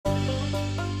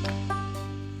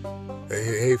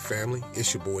Hey family,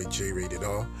 it's your boy J Rated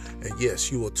R, and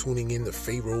yes, you are tuning in to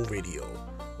Pharaoh Radio,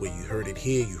 where you heard it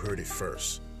here, you heard it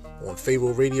first. On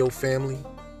Pharaoh Radio, family,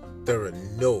 there are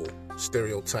no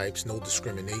stereotypes, no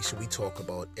discrimination. We talk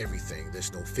about everything.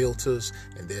 There's no filters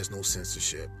and there's no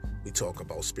censorship. We talk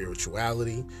about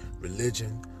spirituality,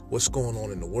 religion, what's going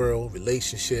on in the world,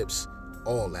 relationships,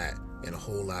 all that, and a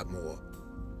whole lot more.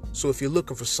 So if you're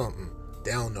looking for something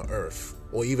down to earth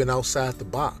or even outside the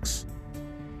box,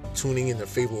 tuning in to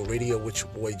Pharaoh Radio with your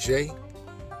boy Jay,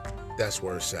 that's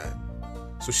where it's at.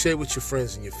 So share with your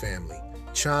friends and your family.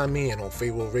 Chime in on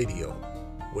Pharaoh Radio,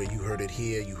 where you heard it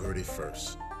here, you heard it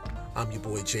first. I'm your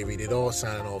boy J Rated R,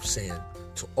 signing off saying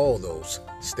to all those,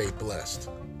 stay blessed,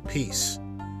 peace,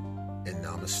 and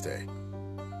namaste.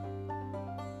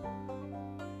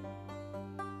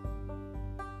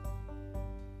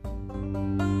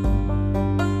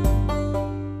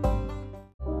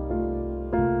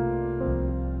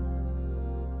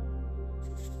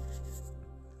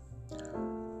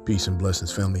 Peace and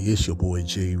blessings, family. It's your boy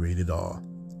J Rated R,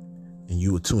 and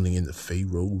you are tuning in to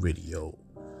Pharaoh Radio,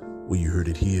 where you heard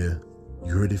it here,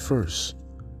 you heard it first,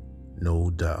 no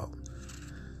doubt.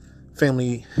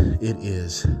 Family, it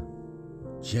is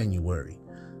January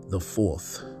the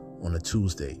 4th on a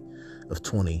Tuesday of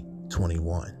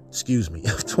 2021. Excuse me,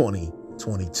 of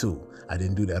 2022. I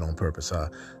didn't do that on purpose. I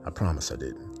promise I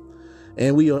didn't.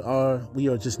 And we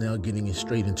are just now getting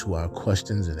straight into our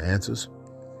questions and answers.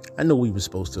 I know we were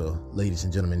supposed to, ladies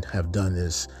and gentlemen, have done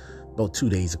this about 2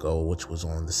 days ago, which was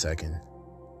on the 2nd,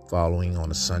 following on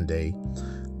a Sunday.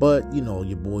 But, you know,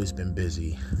 your boy's been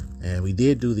busy. And we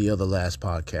did do the other last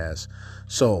podcast.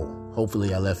 So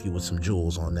hopefully I left you with some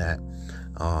jewels on that.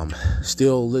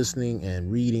 Still listening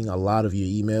and reading a lot of your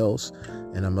emails.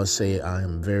 And I must say I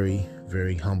am very,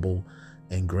 very humble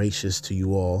and gracious to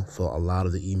you all for a lot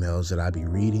of the emails that I be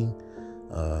reading.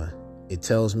 It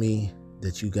tells me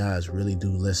that you guys really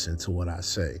do listen to what I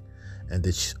say, and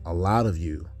that a lot of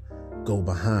you go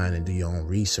behind and do your own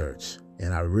research.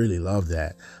 And I really love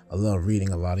that. I love reading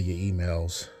a lot of your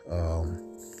emails,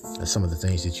 and some of the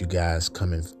things that you guys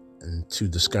come into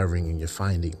discovering in your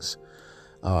findings.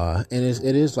 And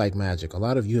it is like magic. A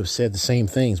lot of you have said the same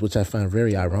things, which I find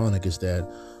very ironic, is that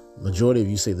majority of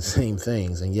you say the same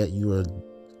things, and yet you are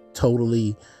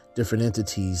totally different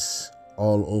entities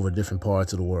all over different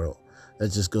parts of the world.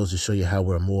 That just goes to show you how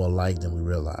we're more alike than we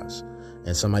realize.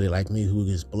 And somebody like me who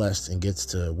is blessed and gets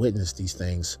to witness these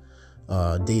things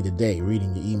day to day,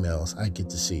 reading your emails, I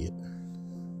get to see it.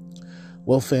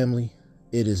 Well, family,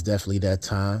 it is definitely that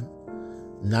time.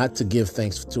 Not to give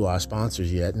thanks to our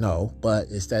sponsors yet, no, but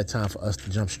it's that time for us to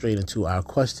jump straight into our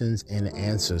questions and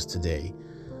answers today.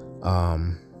 I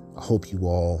hope you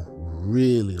all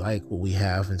really like what we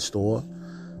have in store.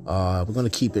 We're going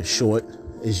to keep it short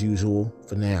as usual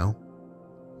for now.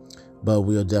 But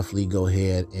we'll definitely go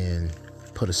ahead and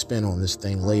put a spin on this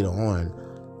thing later on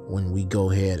when we go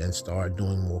ahead and start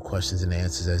doing more questions and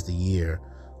answers as the year,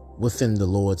 within the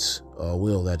Lord's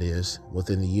will, that is,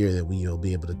 within the year, that we will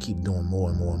be able to keep doing more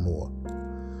and more and more.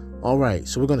 All right,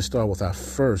 so we're going to start with our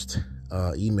first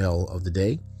email of the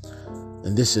day.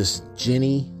 And this is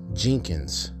Jenny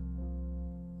Jenkins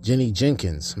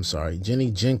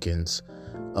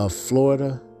of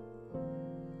Florida,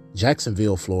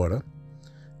 Jacksonville, Florida.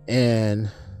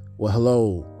 And, well,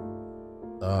 hello,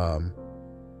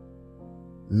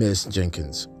 Miss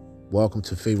Jenkins. Welcome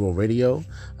to Pharaoh Radio.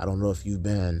 I don't know if you've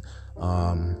been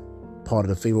part of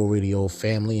the Pharaoh Radio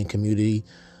family and community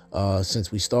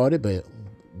since we started, but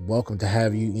welcome to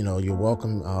have you. You know, you're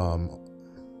welcome.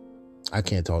 I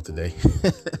can't talk today.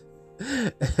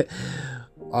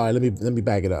 All right, let me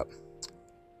back it up.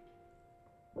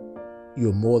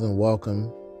 You're more than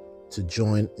welcome to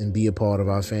join and be a part of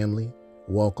our family.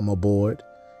 Welcome aboard.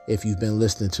 If you've been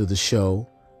listening to the show,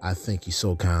 I thank you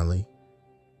so kindly.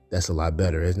 That's a lot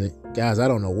better, isn't it? Guys, I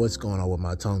don't know what's going on with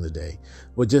my tongue today,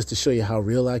 but just to show you how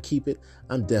real I keep it,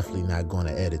 I'm definitely not going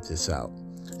to edit this out.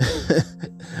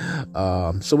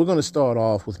 So we're going to start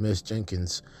off with Miss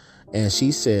Jenkins, and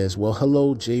she says, well,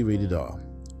 hello, J Rated R.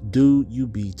 Do you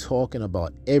be talking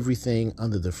about everything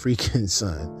under the freaking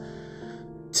sun?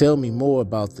 Tell me more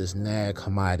about this Nag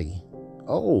Hammadi.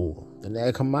 Oh, the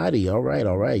Nag Hammadi. All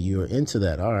right. You're into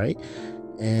that. All right.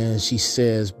 And she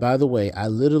says, by the way, I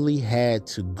literally had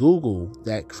to Google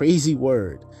that crazy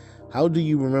word. How do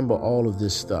you remember all of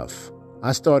this stuff?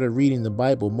 I started reading the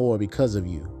Bible more because of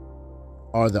you.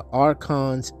 Are the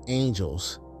archons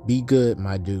angels? Be good,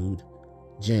 my dude.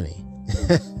 Jenny.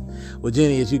 Well,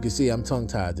 Jenny, as you can see, I'm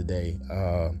tongue-tied today.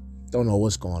 Don't know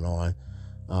what's going on.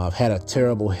 I've had a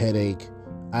terrible headache.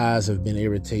 eyes have been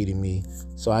irritating me.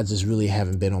 So I just really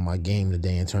haven't been on my game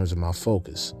today in terms of my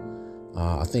focus.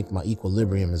 I think my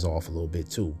equilibrium is off a little bit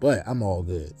too, but I'm all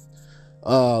good.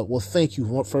 Well, thank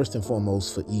you first and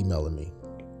foremost for emailing me.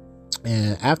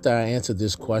 And after I answer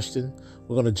this question,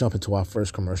 we're going to jump into our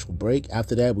first commercial break.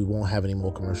 After that, we won't have any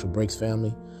more commercial breaks,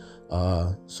 family.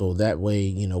 So that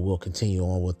way, we'll continue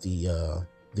on with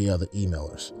the other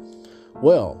emailers.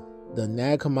 Well, the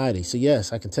Nag Hammadi. So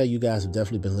yes, I can tell you guys have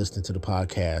definitely been listening to the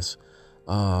podcast.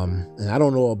 And I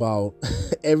don't know about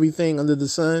everything under the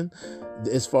sun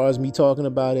as far as me talking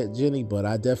about it, Jenny, but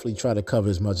I definitely try to cover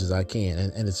as much as I can.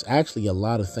 And it's actually a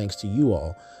lot of thanks to you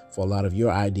all for a lot of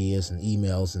your ideas and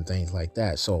emails and things like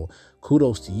that. So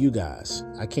kudos to you guys.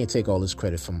 I can't take all this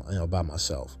credit from by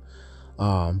myself.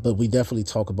 But we definitely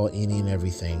talk about any and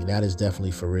everything. That is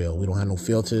definitely for real. We don't have no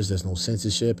filters. There's no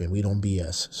censorship, and we don't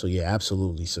BS. So yeah,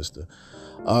 absolutely, sister.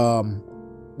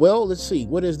 Well, let's see.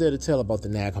 What is there to tell about the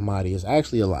Nag Hammadi? It's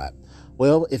actually a lot.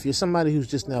 Well, if you're somebody who's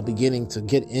just now beginning to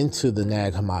get into the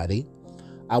Nag Hammadi,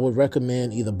 I would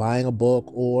recommend either buying a book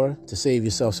or, to save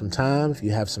yourself some time, if you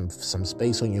have some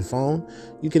space on your phone,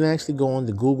 you can actually go on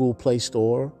the Google Play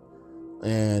Store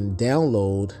and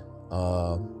download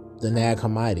the Nag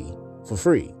Hammadi for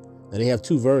free. Now, they have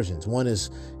two versions. One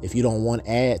is if you don't want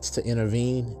ads to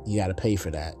intervene, you got to pay for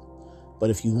that.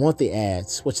 But if you want the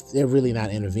ads, which they're really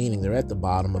not intervening, they're at the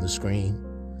bottom of the screen.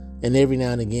 And every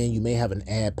now and again, you may have an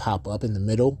ad pop up in the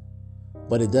middle,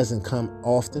 but it doesn't come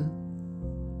often.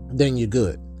 Then you're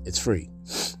good. It's free.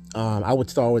 I would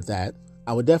start with that.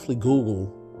 I would definitely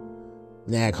Google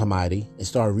Nag Hammadi and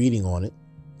start reading on it,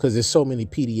 because there's so many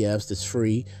PDFs that's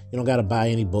free. You don't got to buy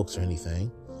any books or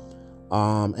anything.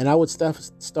 And I would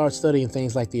start studying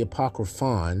things like the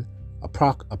Apocryphon.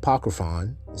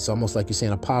 It's almost like you're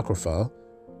saying Apocrypha,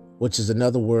 which is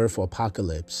another word for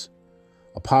apocalypse.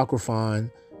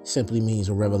 Apocryphon simply means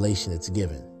a revelation that's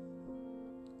given.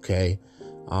 Okay.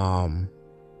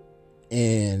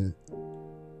 And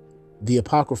the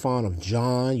Apocryphon of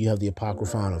John, you have the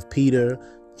Apocryphon of Peter,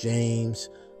 James,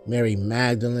 Mary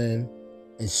Magdalene,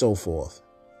 and so forth.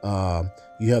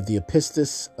 You have the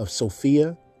Epistis of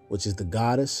Sophia, which is the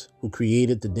goddess who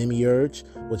created the demiurge,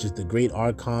 which is the great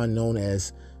archon known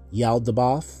as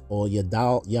Yaldabaoth or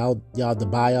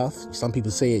Yaldabaoth. Some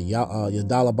people say it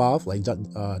Yadalabaoth, like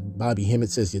Bobby Hemmett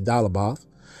says Yadalabaoth,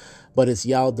 but it's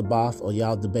Yaldabaoth or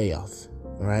Yaldabaoth,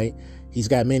 right? He's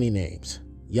got many names: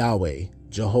 Yahweh,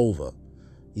 Jehovah.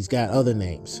 He's got other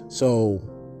names. So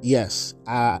yes,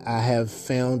 I have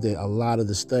found that a lot of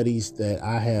the studies that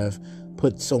I have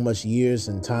put so much years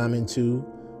and time into,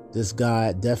 this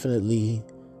God definitely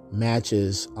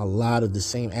matches a lot of the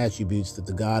same attributes that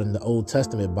the God in the Old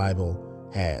Testament Bible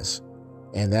has.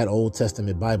 And that Old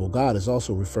Testament Bible God is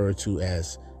also referred to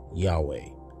as Yahweh,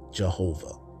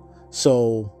 Jehovah.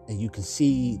 So, and you can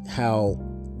see how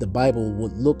the Bible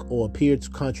would look or appear to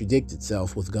contradict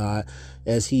itself with God,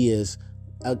 as he's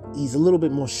a little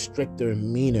bit more stricter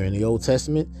and meaner in the Old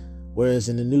Testament, whereas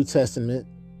in the New Testament,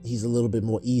 he's a little bit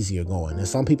more easier going. And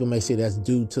some people may say that's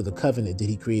due to the covenant that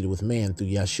he created with man through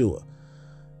Yeshua.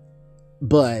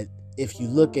 But if you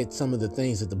look at some of the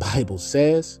things that the Bible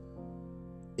says,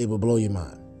 it will blow your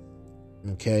mind.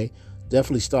 Okay?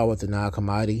 Definitely start with the Nag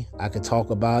Hammadi. I could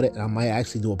talk about it, and I might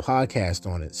actually do a podcast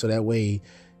on it, so that way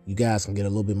you guys can get a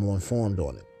little bit more informed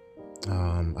on it.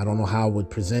 I don't know how I would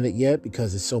present it yet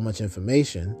because it's so much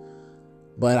information,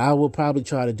 but I will probably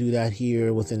try to do that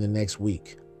here within the next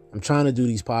week. I'm trying to do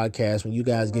these podcasts. When you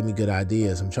guys give me good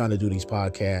ideas, I'm trying to do these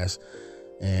podcasts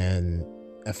in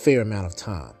a fair amount of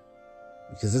time,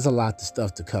 because there's a lot of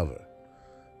stuff to cover.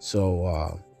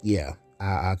 So, yeah,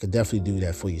 I could definitely do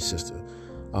that for you, sister.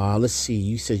 Let's see.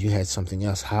 You said you had something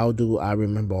else. How do I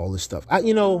remember all this stuff?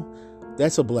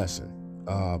 That's a blessing.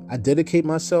 I dedicate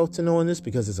myself to knowing this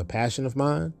because it's a passion of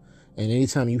mine. And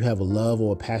anytime you have a love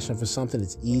or a passion for something,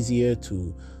 it's easier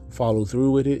to follow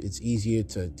through with it. It's easier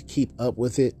to keep up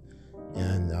with it.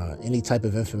 And any type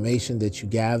of information that you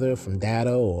gather from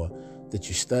data or that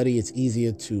you study, it's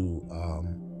easier to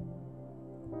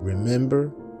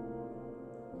remember.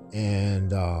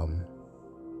 And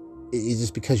it's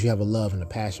just because you have a love and a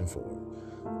passion for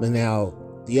it. But now,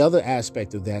 the other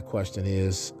aspect of that question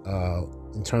is,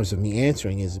 in terms of me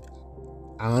answering, is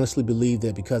I honestly believe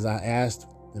that because I asked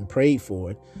and prayed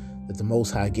for it, that the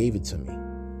Most High gave it to me.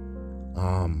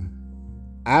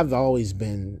 I've always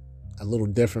been a little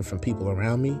different from people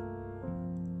around me,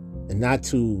 and not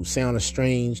to sound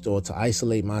estranged or to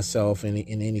isolate myself in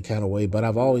any kind of way, but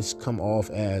I've always come off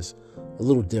as a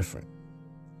little different.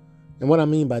 And what I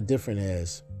mean by different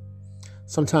is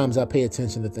sometimes I pay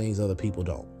attention to things other people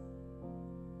don't.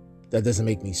 That doesn't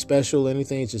make me special or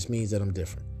anything. It just means that I'm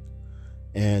different.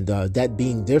 And that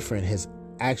being different has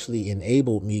actually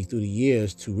enabled me through the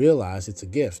years to realize it's a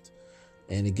gift.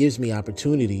 And it gives me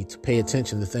opportunity to pay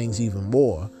attention to things even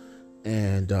more.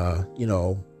 And,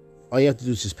 all you have to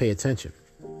do is just pay attention.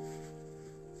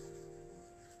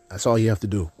 That's all you have to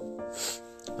do.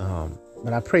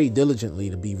 But I pray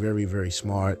diligently to be very, very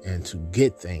smart and to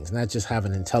get things, not just have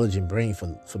an intelligent brain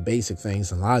for basic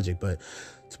things and logic, but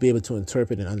to be able to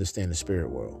interpret and understand the spirit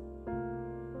world.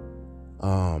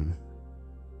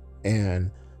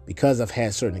 And because I've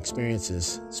had certain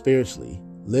experiences spiritually,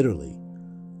 literally,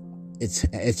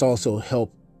 it's also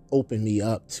helped open me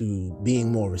up to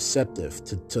being more receptive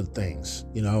to things,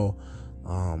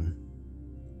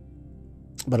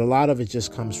 but a lot of it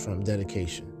just comes from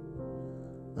dedication.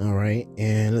 All right.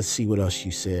 And let's see what else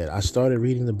you said. I started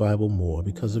reading the Bible more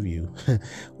because of you.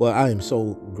 Well, I am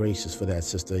so gracious for that,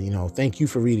 sister. Thank you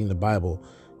for reading the Bible.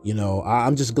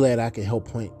 I'm just glad I can help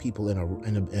point people in a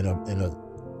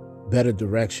better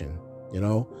direction.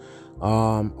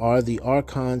 Are the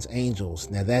archons angels?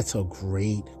 Now, that's a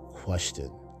great question.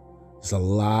 There's a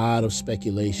lot of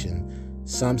speculation.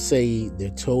 Some say they're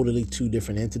totally two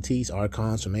different entities,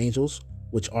 archons from angels,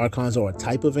 which archons are a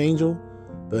type of angel.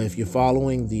 But if you're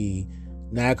following the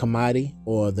Nag Hammadi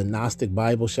or the Gnostic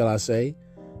Bible, shall I say,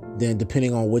 then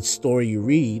depending on which story you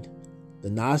read, the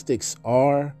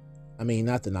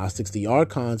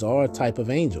archons are a type of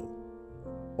angel.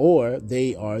 Or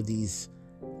they are these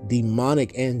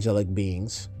demonic angelic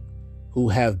beings who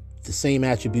have the same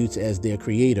attributes as their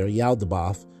creator,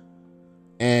 Yaldabaoth,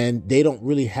 and they don't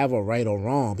really have a right or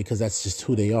wrong because that's just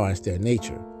who they are. It's their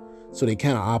nature. So they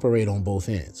kind of operate on both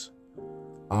ends.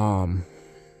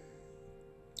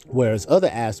 Whereas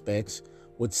other aspects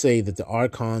would say that the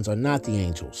archons are not the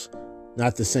angels,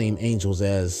 not the same angels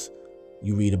as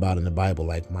you read about in the Bible,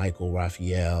 like Michael,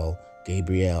 Raphael,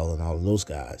 Gabriel, and all of those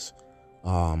guys.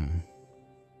 I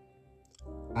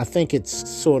think it's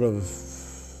sort of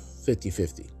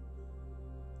 50-50.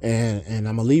 And I'm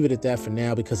going to leave it at that for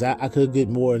now because I could get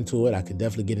more into it. I could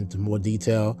definitely get into more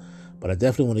detail, but I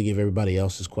definitely want to give everybody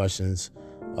else's questions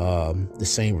the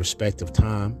same respect of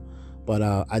time. But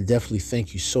I definitely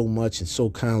thank you so much and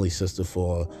so kindly, sister,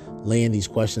 for laying these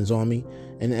questions on me.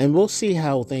 And we'll see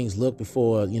how things look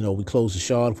before, we close the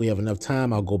show. If we have enough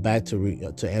time, I'll go back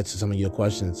to answer some of your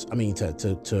questions.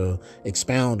 To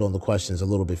expound on the questions a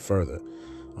little bit further.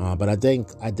 But I think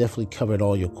I definitely covered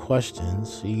all your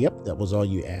questions. Yep, that was all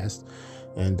you asked.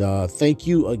 And thank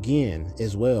you again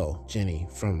as well, Jenny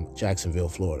from Jacksonville,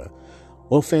 Florida.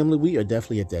 Well, family, we are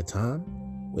definitely at that time.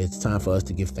 It's time for us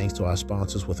to give thanks to our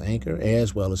sponsors with Anchor,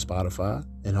 as well as Spotify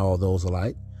and all those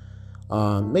alike.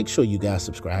 Make sure you guys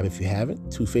subscribe if you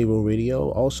haven't to Pharaoh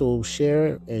Radio. Also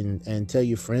share and tell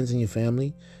your friends and your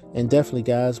family. And definitely,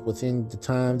 guys, within the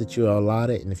time that you're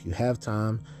allotted, and if you have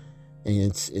time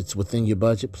and it's within your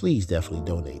budget, please definitely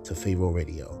donate to Pharaoh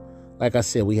Radio. Like I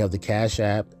said, we have the Cash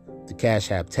App. The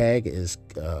Cash App tag is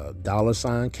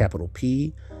 $, capital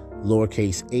P,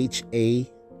 lowercase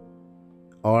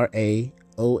HARAOHRADIO,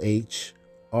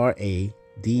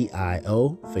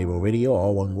 Pharaoh Radio,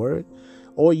 all one word.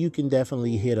 Or you can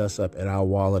definitely hit us up at our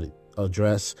wallet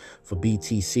address for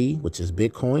BTC, which is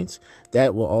Bitcoins.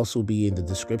 That will also be in the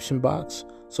description box.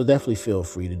 So definitely feel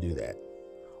free to do that.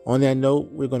 On that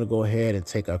note, we're going to go ahead and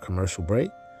take our commercial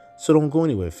break. So don't go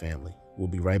anywhere, family. We'll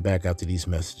be right back after these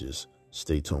messages.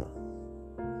 Stay tuned.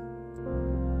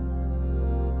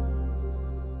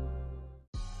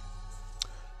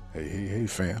 Hey,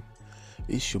 fam.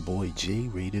 It's your boy J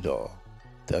Rated R.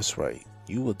 That's right.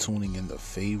 You are tuning in to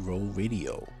Pharaoh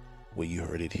Radio, where you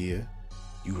heard it here.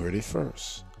 You heard it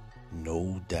first.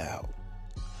 No doubt.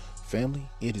 Family,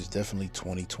 it is definitely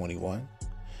 2021.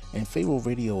 And Pharaoh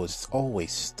Radio is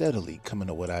always steadily coming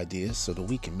up with ideas so that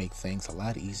we can make things a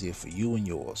lot easier for you and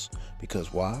yours.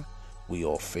 Because why? We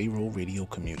are Pharaoh Radio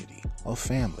community, a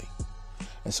family.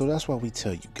 And so that's why we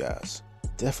tell you guys,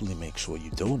 definitely make sure you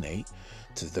donate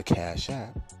to the Cash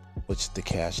App, which the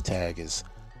cash tag is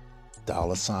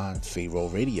 $ Pharaoh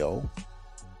Radio.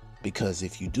 Because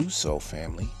if you do so,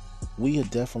 family, we are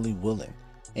definitely willing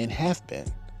and have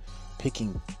been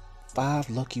picking 5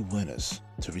 lucky winners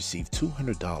to receive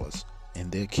 $200 in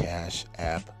their Cash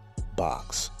App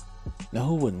box. Now,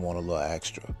 who wouldn't want a little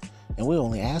extra? And we're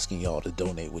only asking y'all to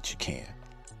donate what you can.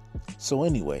 So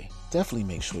anyway, definitely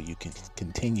make sure you can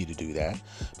continue to do that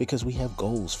because we have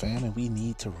goals, fam, and we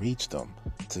need to reach them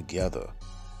together.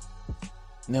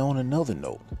 Now, on another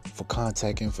note, for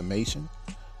contact information,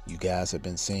 you guys have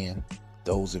been saying,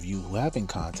 those of you who have been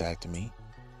contacting me,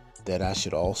 that I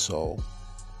should also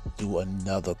do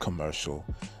another commercial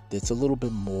that's a little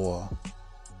bit more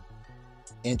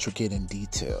intricate in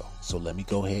detail. So let me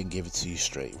go ahead and give it to you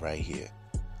straight right here.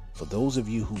 For those of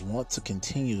you who want to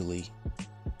continually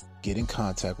get in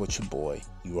contact with your boy,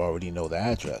 you already know the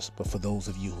address. But for those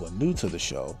of you who are new to the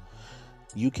show,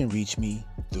 you can reach me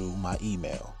through my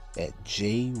email at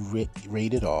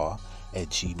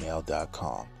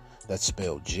jratedr@gmail.com. That's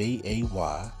spelled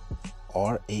JAYRAT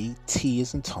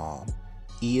as in Tom,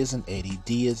 E as in Eddie,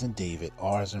 D as in David,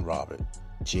 R as in Robert.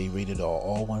 JRatedR,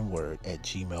 all one word, at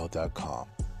gmail.com.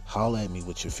 Holla at me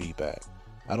with your feedback.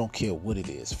 I don't care what it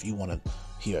is. If you want to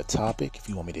hear a topic, if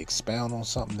you want me to expound on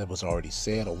something that was already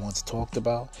said or once talked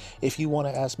about, if you want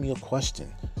to ask me a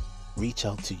question, reach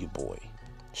out to your boy.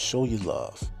 Show your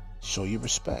love. Show your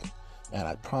respect. And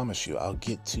I promise you, I'll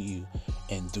get to you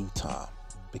in due time.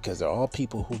 Because there are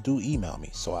people who do email me,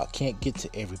 so I can't get to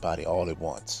everybody all at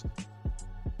once.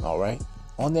 All right?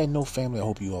 On that note, family, I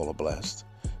hope you all are blessed.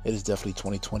 It is definitely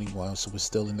 2021, so we're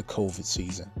still in the COVID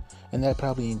season. And that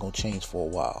probably ain't going to change for a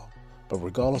while. But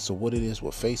regardless of what it is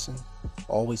we're facing,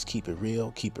 always keep it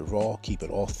real, keep it raw, keep it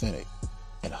authentic,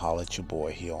 and holler at your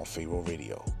boy here on Pharaoh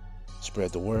Radio.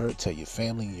 Spread the word, tell your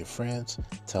family and your friends,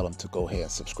 tell them to go ahead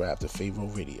and subscribe to Pharaoh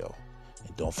Radio.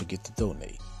 And don't forget to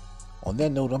donate. On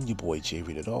that note, I'm your boy J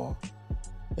Rated R.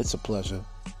 It's a pleasure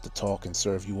to talk and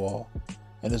serve you all.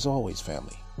 And as always,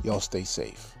 family, y'all stay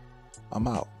safe. I'm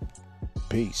out.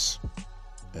 Peace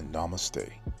and namaste.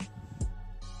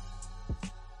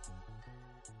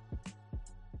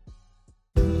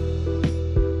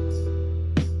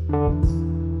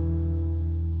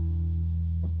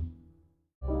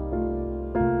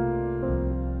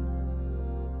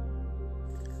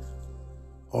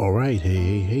 All right,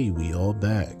 hey, we all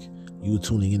back. You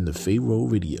tuning in to Pharaoh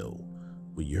Radio.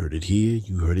 Well, you heard it here,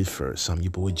 you heard it first. I'm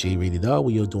your boy J Rated R.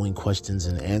 We are doing questions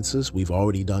and answers. We've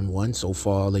already done one so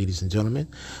far, ladies and gentlemen,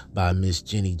 by Miss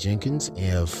Jenny Jenkins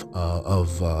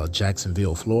of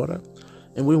Jacksonville, Florida.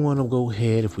 And we want to go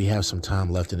ahead, if we have some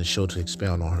time left in the show, to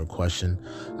expound on her question.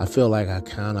 I feel like I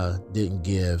kind of didn't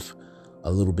give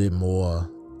a little bit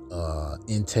more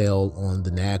intel on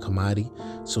the Nag Hammadi.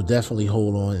 So definitely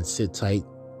hold on and sit tight,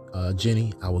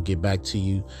 Jenny. I will get back to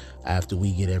you after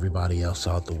we get everybody else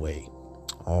out the way.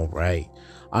 All right.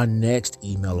 Our next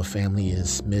emailer family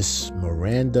is Miss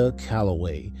Miranda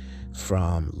Calloway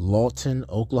from Lawton,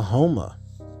 Oklahoma.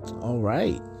 All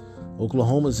right.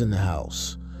 Oklahoma's in the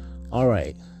house. All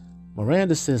right.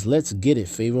 Miranda says, let's get it,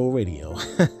 Pharaoh Radio.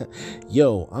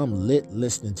 Yo, I'm lit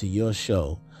listening to your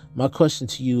show. My question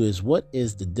to you is, what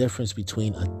is the difference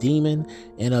between a demon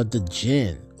and a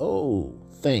djinn? Oh,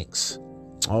 thanks.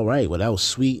 All right. Well, that was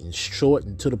sweet and short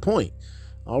and to the point.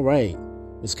 All right.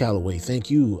 Miss Calloway, thank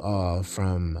you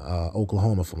from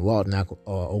Oklahoma, from Lawton,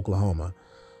 Oklahoma.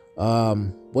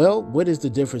 Well, what is the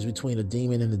difference between a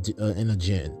demon and a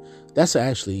jinn? That's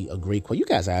actually a great question. You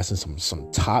guys are asking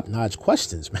some top-notch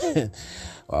questions, man.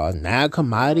 Nag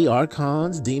Hammadi,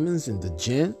 archons, demons, and the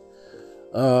jinn.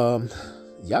 Y'all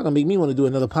gonna make me want to do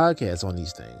another podcast on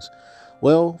these things.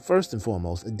 Well, first and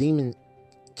foremost, a demon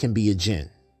can be a jinn,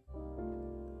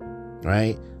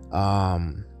 right?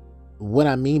 What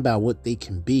I mean by what they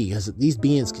can be is that these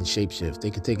beings can shapeshift. They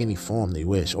can take any form they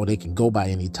wish, or they can go by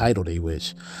any title they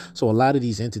wish. So a lot of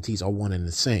these entities are one and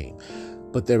the same.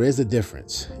 But there is a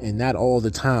difference, and not all the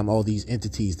time all these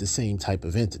entities the same type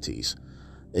of entities.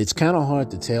 It's kind of hard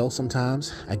to tell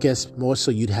sometimes. I guess more so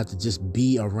you'd have to just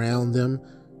be around them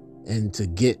and to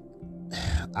get,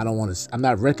 I'm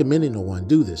not recommending no one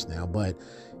do this now, but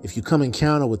if you come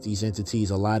encounter with these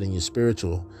entities a lot in your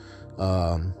spiritual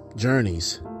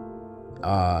journeys,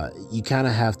 you kind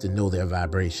of have to know their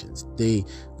vibrations. They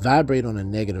vibrate on a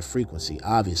negative frequency,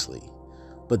 obviously,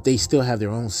 but they still have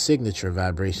their own signature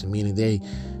vibration, meaning they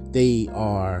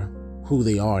are who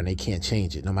they are and they can't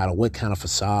change it. No matter what kind of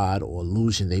facade or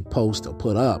illusion they post or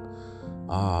put up,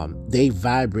 they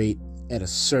vibrate at a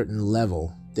certain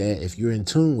level that if you're in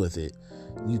tune with it,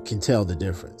 you can tell the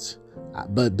difference.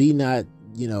 But be not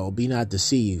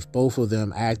deceived. Both of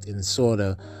them act in sort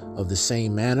of the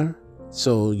same manner.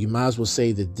 So you might as well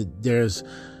say that there's,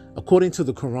 according to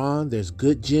the Quran, there's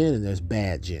good jinn and there's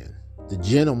bad jinn. The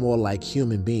jinn are more like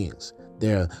human beings.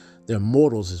 They're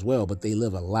mortals as well, but they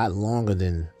live a lot longer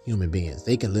than human beings.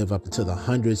 They can live up into the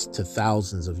hundreds to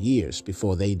thousands of years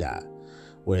before they die.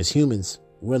 Whereas humans,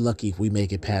 we're lucky if we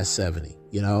make it past 70.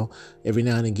 Every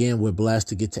now and again, we're blessed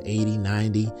to get to 80,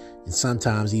 90, and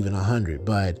sometimes even 100.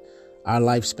 But our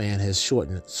lifespan has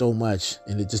shortened so much,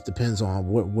 and it just depends on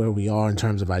where we are in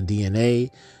terms of our DNA,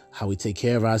 how we take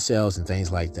care of ourselves, and things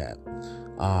like that.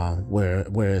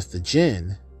 Whereas the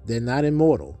jinn, they're not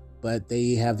immortal, but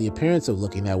they have the appearance of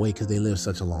looking that way because they live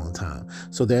such a long time.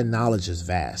 So their knowledge is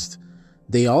vast.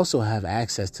 they also have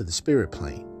access to the spirit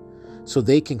plane. So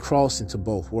they can cross into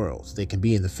both worlds. They can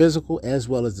be in the physical as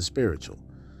well as the spiritual.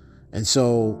 And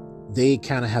so they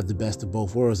kind of have the best of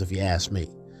both worlds, if you ask me,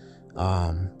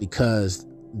 because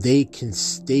they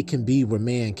can be where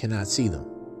man cannot see them.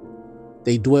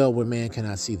 They dwell where man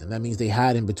cannot see them. That means they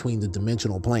hide in between the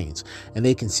dimensional planes, and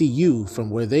they can see you from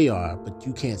where they are, but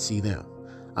you can't see them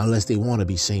unless they want to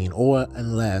be seen, or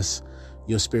unless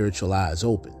your spiritual eye is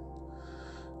open.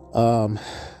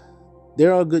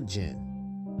 There are good jinn.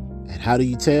 And how do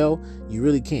you tell? You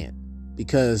really can't,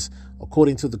 because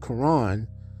according to the Quran,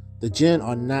 the jinn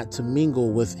are not to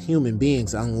mingle with human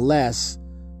beings unless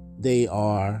they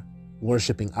are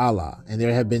worshiping Allah. And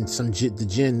there have been the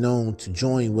jinn known to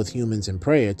join with humans in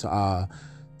prayer to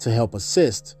help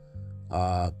assist.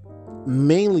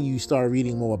 Mainly you start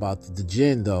reading more about the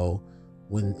jinn, though,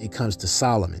 when it comes to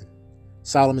Solomon.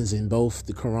 Solomon's in both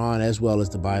the Quran as well as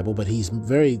the Bible, but he's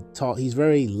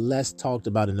very less talked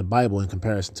about in the Bible in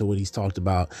comparison to what he's talked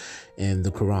about in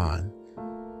the Quran.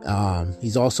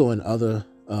 He's also in other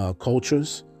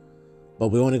cultures, but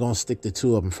we're only going to stick to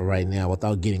two of them for right now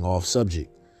without getting off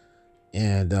subject.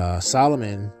 And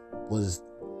Solomon was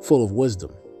full of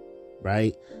wisdom,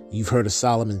 right? You've heard of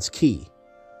Solomon's key.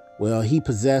 Well, he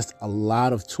possessed a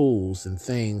lot of tools and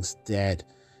things that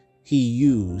he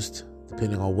used,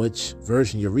 depending on which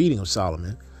version you're reading of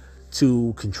Solomon,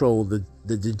 to control the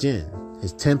jinn.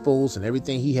 His temples and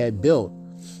everything he had built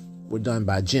were done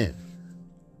by jinn.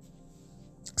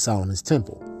 Solomon's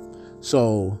temple.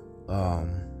 So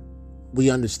we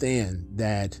understand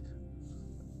that,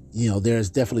 there's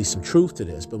definitely some truth to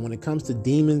this. But when it comes to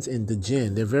demons and the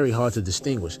jinn, they're very hard to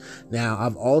distinguish. Now,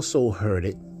 I've also heard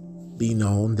it be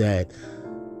known that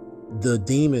the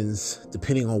demons,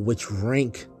 depending on which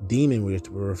rank demon we're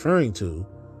referring to,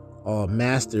 are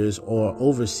masters or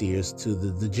overseers to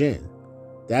the jinn.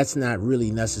 That's not really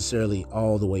necessarily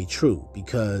all the way true,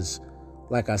 because,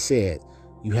 like I said,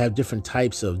 you have different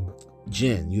types of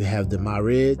jinn. You have the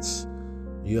marids,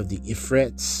 you have the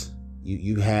ifrits,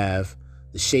 you have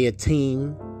the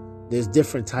shayateen. There's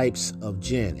different types of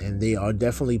jinn, and they are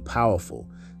definitely powerful.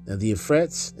 Now, the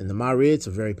ifrits and the marids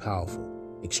are very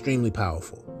powerful, extremely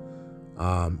powerful.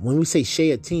 When we say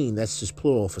shayateen, that's just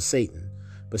plural for Satan.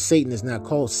 But Satan is not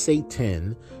called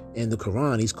Satan in the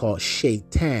Quran. He's called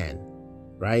shaitan,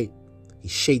 right?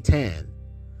 He's shaitan.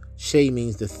 Shay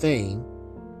means the thing,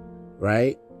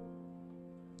 right?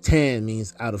 Tan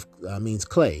means means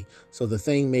clay. So the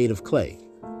thing made of clay,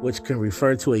 which can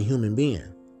refer to a human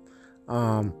being,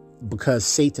 because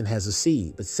Satan has a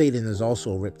seed. But Satan is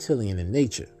also a reptilian in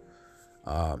nature.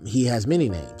 He has many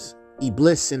names.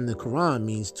 Iblis in the Quran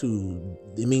means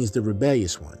the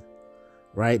rebellious one,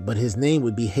 right? But his name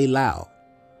would be Halal,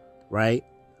 right?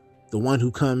 The one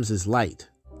who comes as light.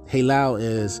 Halal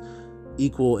is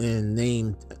equal in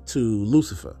name to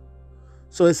Lucifer.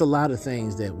 So it's a lot of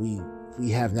things that we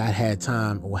have not had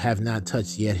time or have not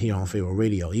touched yet here on Pharaoh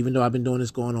Radio. Even though I've been doing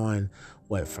this going on,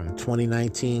 from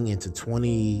 2019 into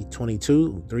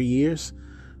 2022, 3 years?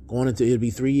 It'll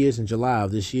be 3 years in July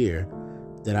of this year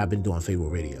that I've been doing Pharaoh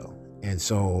Radio. And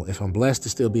so if I'm blessed to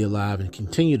still be alive and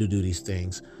continue to do these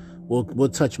things, we'll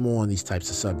touch more on these types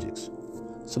of subjects.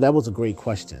 So that was a great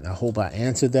question. I hope I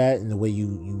answered that in the way you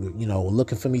were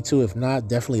looking for me to. If not,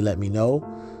 definitely let me know.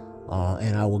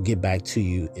 And I will get back to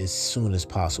you as soon as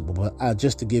possible. But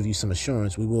just to give you some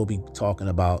assurance, we will be talking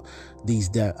about these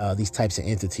types of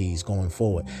entities going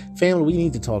forward. Family, we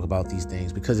need to talk about these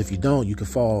things, because if you don't, you could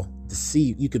fall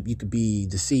deceived. You could be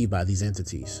deceived by these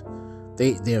entities.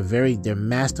 They're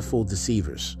masterful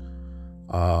deceivers,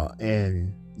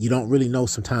 and you don't really know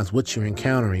sometimes what you're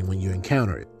encountering when you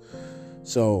encounter it.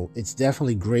 So it's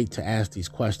definitely great to ask these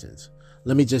questions.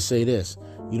 Let me just say this.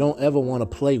 You don't ever want to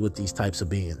play with these types of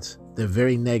beings. They're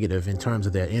very negative in terms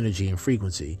of their energy and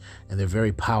frequency, and they're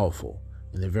very powerful,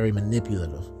 and they're very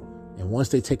manipulative. And once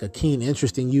they take a keen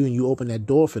interest in you and you open that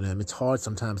door for them, it's hard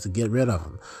sometimes to get rid of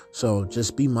them. So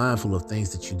just be mindful of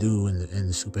things that you do in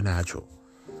the supernatural.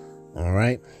 All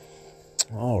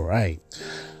right.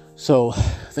 So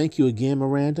thank you again,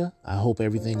 Miranda. I hope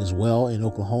everything is well in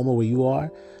Oklahoma where you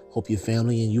are. Hope your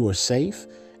family and you are safe.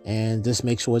 And just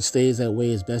make sure it stays that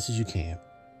way as best as you can.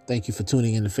 Thank you for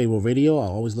tuning in to Pharaoh Radio. I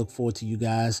always look forward to you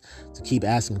guys to keep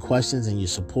asking questions and your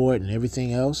support and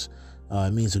everything else.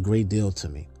 It means a great deal to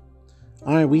me.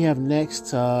 All right, we have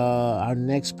next. Our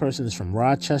next person is from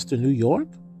Rochester, New York.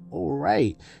 All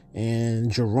right. And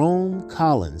Jerome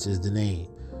Collins is the name.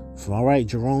 All right,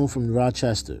 Jerome from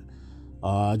Rochester.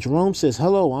 Jerome says,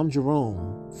 hello, I'm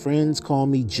Jerome. Friends call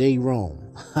me J. Rome.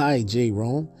 Hi, J.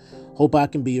 Rome. Hope I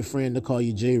can be a friend to call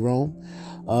you J. Rome.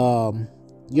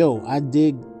 I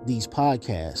dig these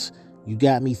podcasts. You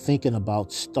got me thinking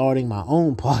about starting my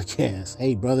own podcast.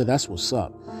 Hey, brother, that's what's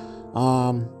up.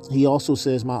 He also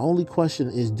says, my only question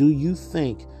is, do you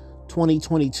think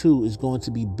 2022 is going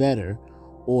to be better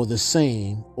or the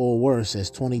same or worse as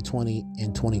 2020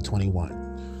 and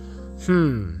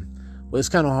 2021? Well, it's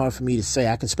kind of hard for me to say.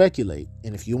 I can speculate.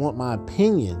 And if you want my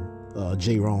opinion,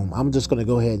 J. Rome, I'm just going to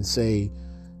go ahead and say,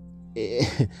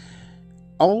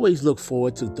 always look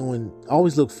forward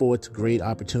to great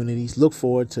opportunities. Look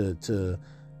forward to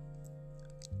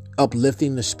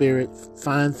uplifting the spirit.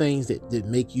 Find things that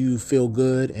make you feel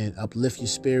good and uplift your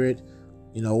spirit,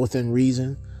 within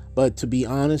reason. But to be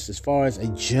honest, as far as a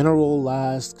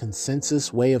generalized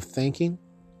consensus way of thinking,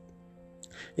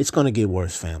 it's going to get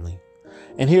worse, family.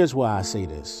 And here's why I say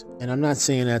this. And I'm not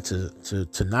saying that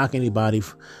to knock anybody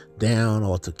down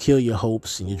or to kill your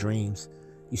hopes and your dreams.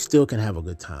 You still can have a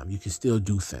good time. You can still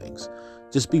do things.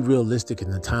 Just be realistic in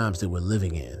the times that we're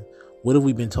living in. What have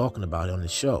we been talking about on the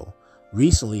show?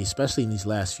 Recently, especially in these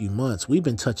last few months, we've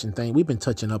been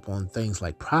touching up on things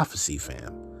like prophecy,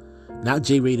 fam. Not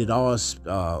J-Rated R's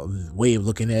way of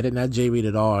looking at it, not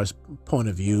J-Rated R's point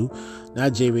of view,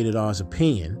 not J-Rated R's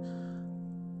opinion.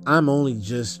 I'm only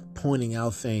just pointing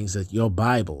out things that your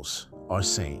Bibles are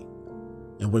saying.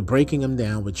 And we're breaking them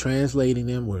down. We're translating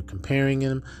them. We're comparing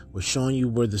them. We're showing you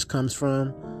where this comes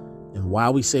from and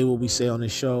why we say what we say on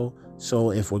this show.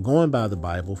 So if we're going by the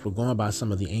Bible, if we're going by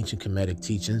some of the ancient Kemetic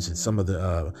teachings and some of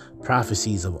the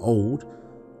prophecies of old,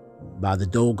 by the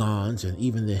Dogons, and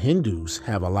even the Hindus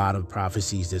have a lot of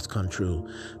prophecies that's come true.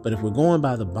 But if we're going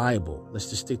by the Bible, let's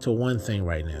just stick to one thing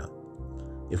right now.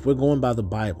 If we're going by the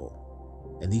Bible,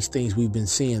 and these things we've been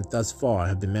seeing thus far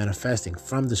have been manifesting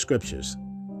from the scriptures,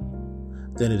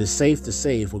 then it is safe to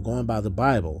say, if we're going by the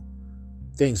Bible,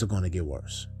 things are going to get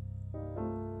worse.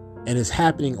 And it's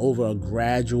happening over a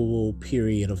gradual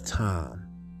period of time.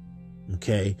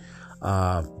 Okay?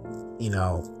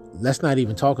 Let's not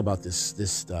even talk about this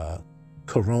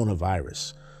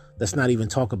coronavirus. Let's not even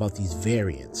talk about these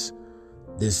variants,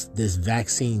 this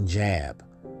vaccine jab,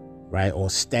 right? Or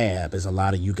stab, as a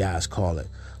lot of you guys call it.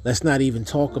 Let's not even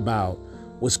talk about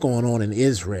what's going on in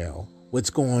Israel, what's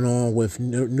going on with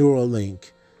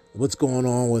Neuralink, what's going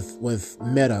on with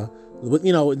Meta.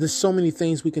 There's so many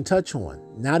things we can touch on.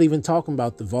 Not even talking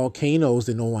about the volcanoes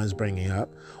that no one's bringing up,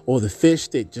 or the fish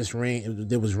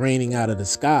that was raining out of the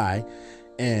sky,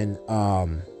 and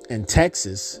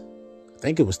Texas. I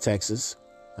think it was Texas.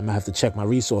 I'm gonna have to check my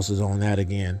resources on that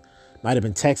again. Might have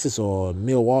been Texas or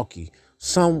Milwaukee.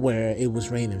 Somewhere it was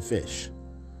raining fish.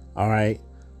 All right.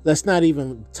 Let's not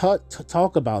even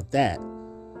talk about that.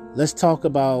 Let's talk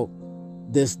about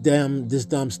this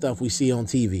dumb stuff we see on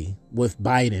TV with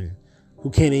Biden,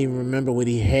 who can't even remember what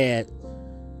he had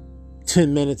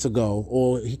 10 minutes ago,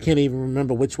 or he can't even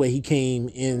remember which way he came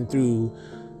in through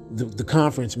the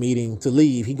conference meeting to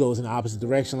leave. He goes in the opposite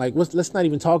direction. Let's not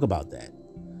even talk about that.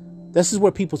 This is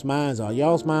where people's minds are.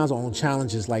 Y'all's minds are on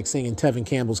challenges like singing Tevin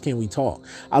Campbell's Can We Talk?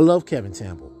 I love Kevin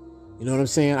Campbell. You know what I'm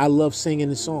saying? I love singing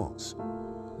his songs.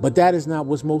 But that is not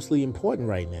what's mostly important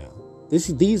right now.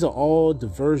 These are all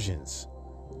diversions,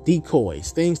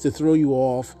 decoys, things to throw you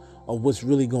off of what's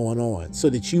really going on so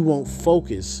that you won't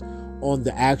focus on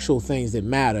the actual things that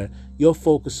matter. You'll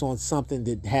focus on something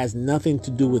that has nothing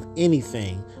to do with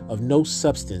anything, of no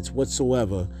substance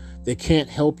whatsoever, that can't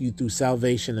help you through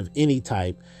salvation of any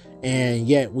type. And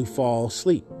yet we fall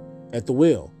asleep at the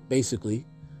wheel, basically,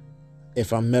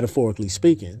 if I'm metaphorically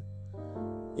speaking.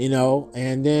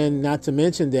 And then not to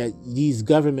mention that these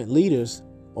government leaders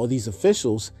or these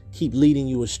officials keep leading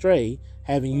you astray,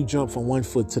 having you jump from one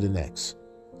foot to the next.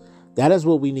 That is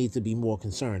what we need to be more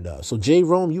concerned of. So, J.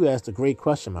 Rome, you asked a great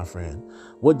question, my friend.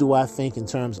 What do I think in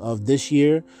terms of this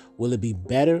year? Will it be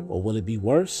better or will it be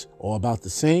worse or about the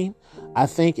same? I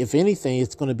think, if anything,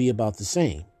 it's going to be about the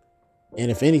same.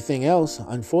 And if anything else,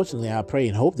 unfortunately, I pray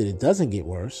and hope that it doesn't get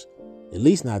worse, at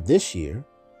least not this year.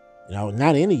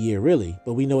 Not any year, really.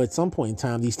 But we know at some point in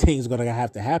time, these things are going to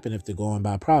have to happen if they're going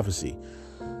by prophecy.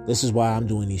 This is why I'm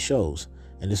doing these shows.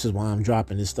 And this is why I'm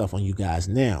dropping this stuff on you guys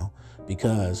now.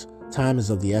 Because time is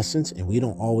of the essence, and we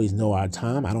don't always know our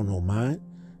time. I don't know mine.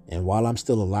 And while I'm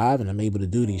still alive and I'm able to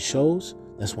do these shows,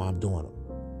 that's why I'm doing them.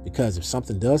 Because if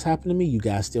something does happen to me, you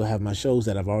guys still have my shows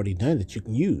that I've already done that you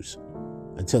can use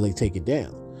until they take it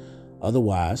down.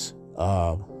 Otherwise,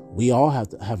 we all have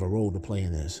to have a role to play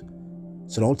in this.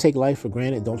 So don't take life for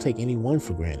granted. Don't take anyone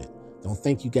for granted. Don't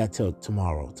think you got till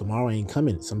tomorrow. Tomorrow ain't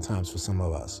coming sometimes for some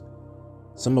of us.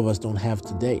 Some of us don't have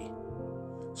today.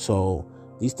 So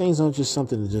these things aren't just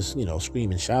something to just,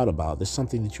 scream and shout about. There's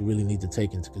something that you really need to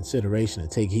take into consideration and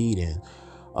take heed in.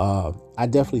 I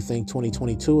definitely think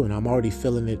 2022, and I'm already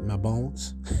feeling it in my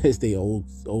bones, as the old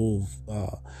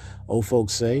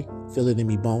folks say, feel it in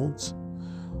me bones.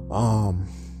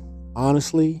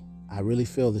 Honestly, I really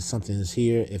feel that something is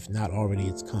here. If not already,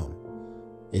 it's come.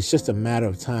 It's just a matter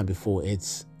of time before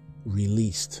it's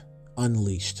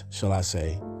unleashed, shall I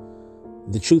say.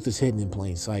 The truth is hidden in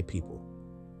plain sight, people.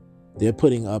 They're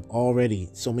putting up already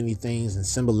so many things and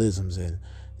symbolisms, and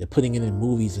they're putting it in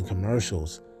movies and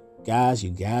commercials. Guys, you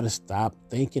got to stop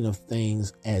thinking of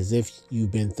things as if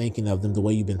you've been thinking of them the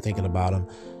way you've been thinking about them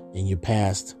in your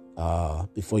past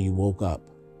before you woke up.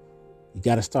 You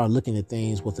got to start looking at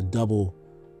things with a double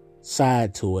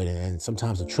side to it, and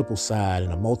sometimes a triple side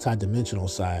and a multi-dimensional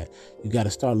side. You got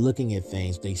to start looking at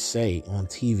things they say on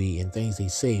TV and things they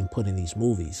say and put in these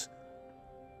movies.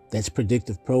 That's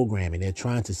predictive programming. They're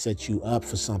trying to set you up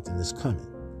for something that's coming.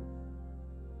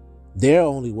 Their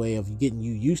only way of getting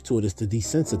you used to it is to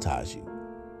desensitize you.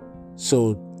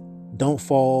 So don't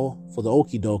fall for the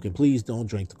okie doke, and please don't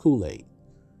drink the Kool-Aid,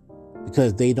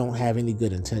 because they don't have any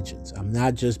good intentions. I'm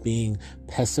not just being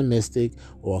pessimistic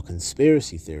or a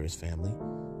conspiracy theorist, family.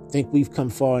 I think we've come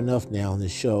far enough now on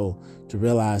this show to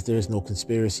realize there's no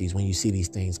conspiracies when you see these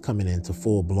things coming into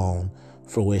full-blown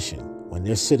fruition. When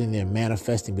they're sitting there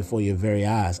manifesting before your very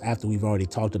eyes after we've already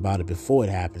talked about it before it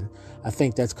happened, I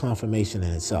think that's confirmation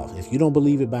in itself. If you don't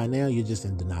believe it by now, you're just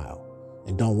in denial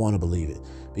and don't want to believe it,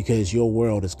 because your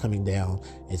world is coming down.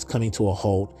 It's coming to a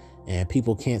halt, and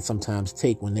people can't sometimes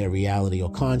take when their reality or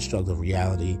construct of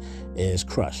reality is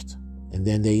crushed. And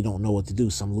then they don't know what to do.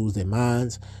 Some lose their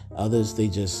minds. Others, they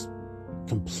just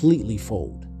completely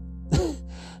fold,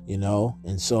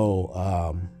 And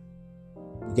so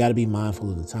you got to be mindful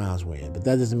of the times we're in. But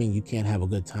that doesn't mean you can't have a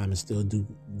good time and still do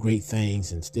great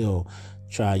things and still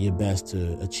try your best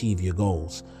to achieve your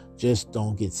goals. Just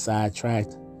don't get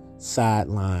sidetracked,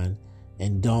 sidelined,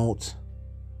 and don't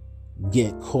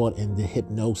get caught in the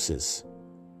hypnosis,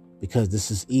 because this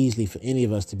is easily for any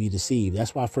of us to be deceived.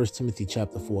 That's why 1 Timothy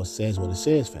chapter 4 says what it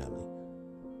says, family.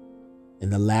 In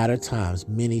the latter times,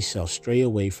 many shall stray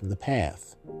away from the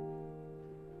path,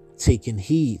 taking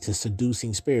heed to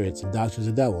seducing spirits and doctrines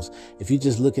of devils. If you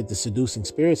just look at the seducing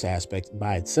spirits aspect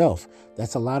by itself,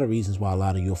 that's a lot of reasons why a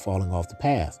lot of you are falling off the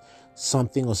path.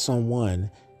 Something or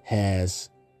someone has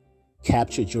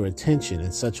captured your attention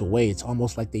in such a way, it's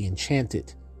almost like they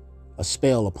enchanted a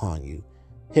spell upon you,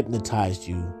 hypnotized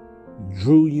you,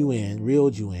 drew you in,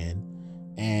 reeled you in,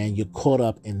 and you're caught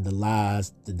up in the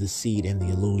lies, the deceit, and the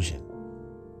illusion.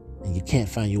 And you can't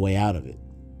find your way out of it.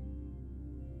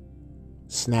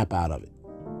 Snap out of it.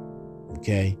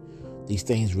 Okay? These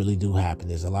things really do happen.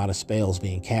 There's a lot of spells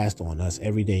being cast on us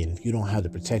every day. And if you don't have the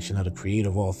protection of the creator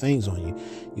of all things on you,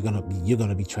 you're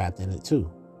gonna be trapped in it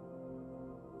too.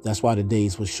 That's why the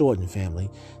days were shortened, family.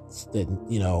 That,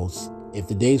 if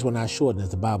the days were not shortened, as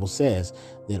the Bible says,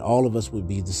 then all of us would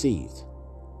be deceived.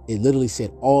 It literally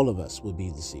said all of us would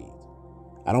be deceived.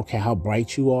 I don't care how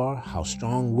bright you are, how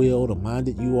strong-willed or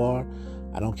minded you are.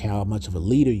 I don't care how much of a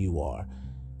leader you are.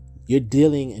 You're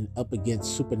dealing up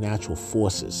against supernatural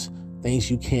forces,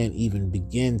 things you can't even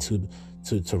begin to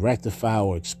rectify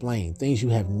or explain, things you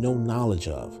have no knowledge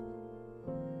of.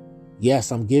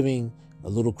 Yes, I'm giving a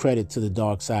little credit to the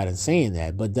dark side in saying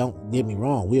that, but don't get me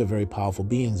wrong, we are very powerful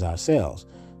beings ourselves.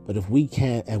 But if we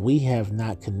can't, and we have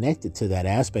not connected to that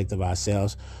aspect of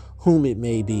ourselves, whom it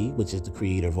may be, which is the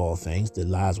creator of all things that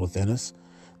lies within us,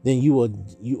 then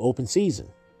you open season.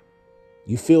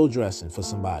 You field dressing for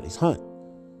somebody's hunt.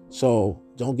 So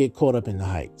don't get caught up in the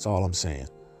hype. That's all I'm saying.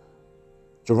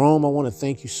 Jerome, I want to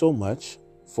thank you so much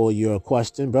for your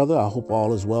question, brother. I hope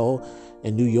all is well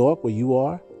in New York, where you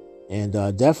are. And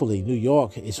definitely New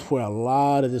York is where a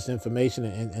lot of this information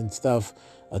and stuff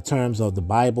in terms of the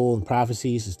Bible and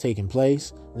prophecies is taking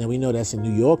place. And then we know that's in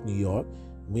New York.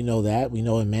 We know that. We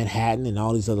know in Manhattan and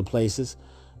all these other places.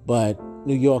 But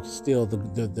New York is still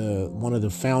the one of the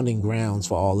founding grounds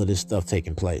for all of this stuff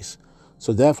taking place.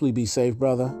 So definitely be safe,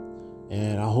 brother.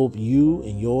 And I hope you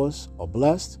and yours are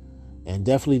blessed. And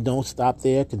definitely don't stop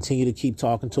there. Continue to keep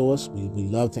talking to us. We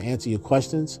love to answer your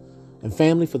questions. And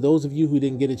family, for those of you who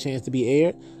didn't get a chance to be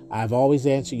aired, I've always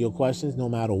answered your questions no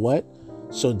matter what.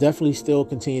 So definitely still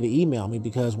continue to email me,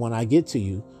 because when I get to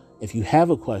you, if you have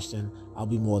a question, I'll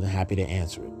be more than happy to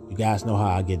answer it. You guys know how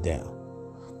I get down.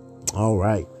 All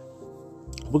right.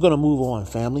 We're going to move on,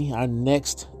 family. Our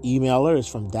next emailer is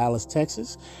from Dallas,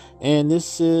 Texas. And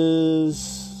this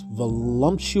is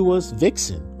Voluptuous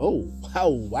Vixen. Oh,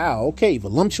 wow. Okay,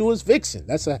 Voluptuous Vixen.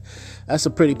 That's a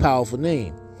pretty powerful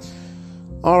name.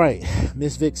 All right,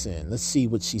 Miss Vixen, let's see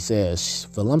what she says.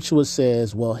 Voluptuous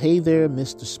says, well, hey there,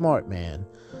 Mr. Smart Man.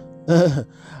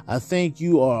 I think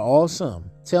you are awesome.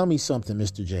 Tell me something,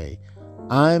 Mr. J.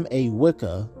 I'm a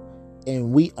Wicca,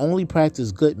 and we only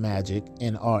practice good magic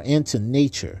and are into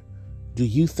nature. Do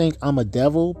you think I'm a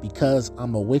devil because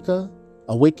I'm a Wicca?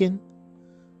 A Wiccan?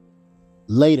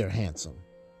 Later, handsome.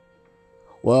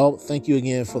 Well, thank you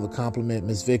again for the compliment,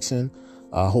 Miss Vixen.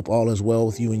 I hope all is well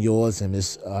with you and yours, and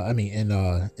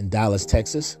in Dallas,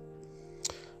 Texas.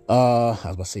 I was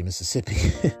about to say Mississippi.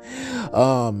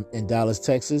 In Dallas,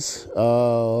 Texas.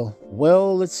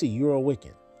 Well, let's see. You're a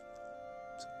Wiccan.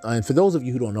 And for those of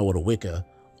you who don't know what a Wicca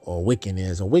or Wiccan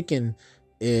is, a Wiccan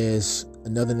is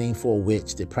another name for a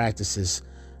witch that practices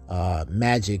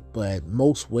magic. But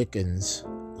most Wiccans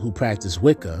who practice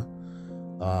Wicca,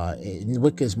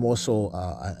 Wicca is more so,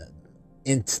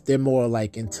 they're more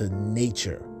like into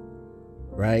nature,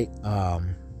 right?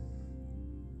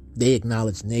 They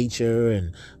acknowledge nature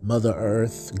and Mother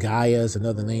Earth. Gaia is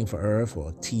another name for Earth,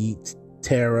 or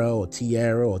Terra, or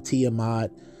Tiara, or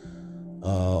Tiamat,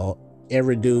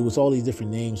 Eridu. It's all these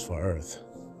different names for Earth.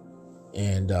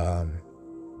 And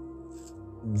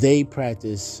they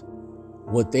practice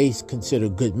what they consider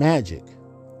good magic.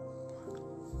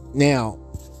 Now,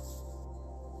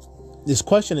 this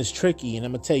question is tricky, and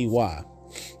I'm going to tell you why.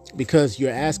 Because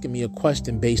you're asking me a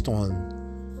question based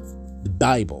on the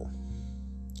Bible.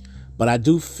 But I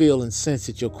do feel and sense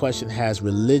that your question has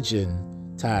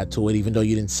religion tied to it, even though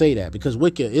you didn't say that, because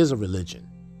Wicca is a religion.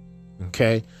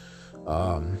 Okay.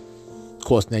 Of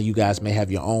course, now you guys may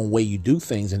have your own way you do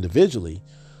things individually,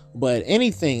 but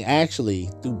anything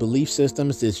actually through belief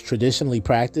systems that's traditionally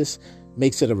practiced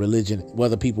makes it a religion,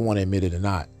 whether people want to admit it or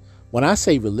not. When I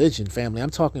say religion, family, I'm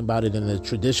talking about it in the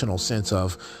traditional sense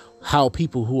of how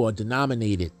people who are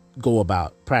denominated go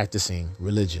about practicing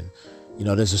religion. You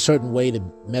know, there's a certain way the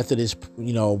Methodists,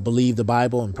 believe the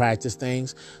Bible and practice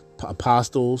things.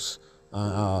 Apostles,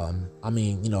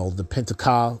 the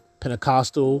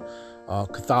Pentecostal,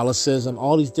 Catholicism,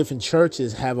 all these different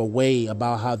churches have a way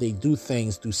about how they do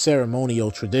things through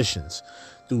ceremonial traditions,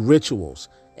 through rituals.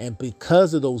 And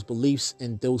because of those beliefs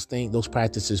and those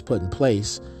practices put in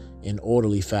place in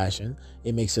orderly fashion,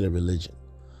 it makes it a religion.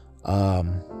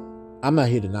 I'm not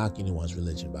here to knock anyone's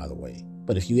religion, by the way.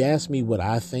 But if you ask me what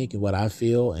I think and what I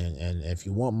feel, and if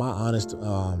you want my honest,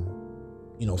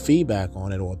 feedback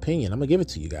on it or opinion, I'm gonna give it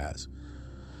to you guys.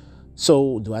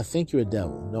 So, do I think you're a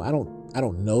devil? No, I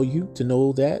don't know you to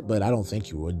know that, but I don't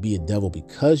think you would be a devil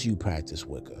because you practice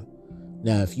Wicca.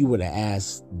 Now, if you were to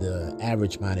ask the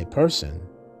average-minded person,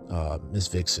 Miss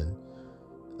Vixen,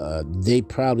 they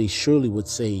probably surely would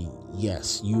say,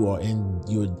 yes, you're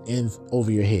in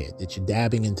over your head, that you're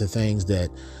dabbing into things that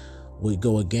would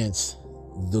go against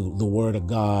the word of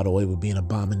God, or it would be an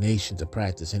abomination to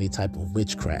practice any type of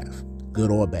witchcraft, good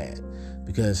or bad.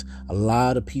 Because a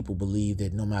lot of people believe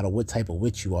that no matter what type of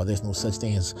witch you are, there's no such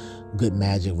thing as good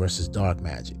magic versus dark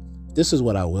magic. This is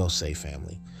what I will say,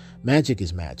 family. Magic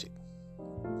is magic.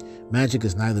 Magic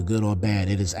is neither good or bad.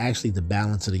 It is actually the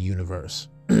balance of the universe.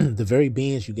 The very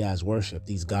beings you guys worship,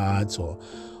 these gods or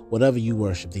whatever you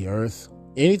worship, the earth,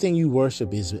 anything you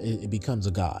worship it becomes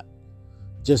a god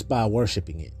just by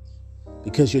worshiping it.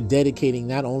 Because you're dedicating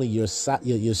not only your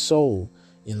soul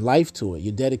in life to it,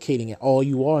 you're dedicating all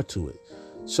you are to it.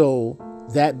 So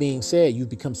that being said, you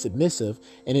become submissive,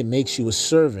 and it makes you a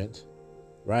servant,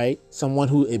 right? Someone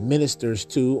who administers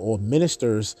to or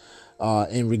ministers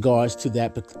in regards to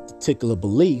that particular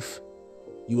belief.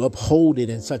 You uphold it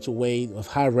in such a way of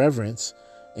high reverence,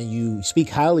 and you speak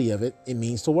highly of it. It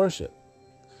means to worship.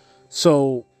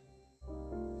 So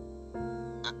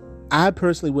I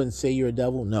personally wouldn't say you're a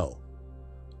devil. No.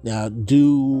 Now,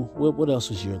 what else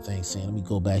was your thing saying? Let me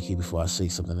go back here before I say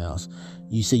something else.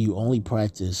 You say you guys only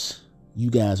practice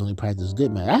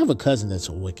good magic. I have a cousin that's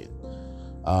a Wiccan.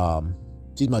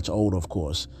 She's much older, of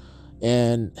course.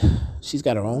 And she's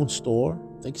got her own store.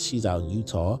 I think she's out in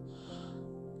Utah.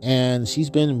 And she's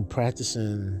been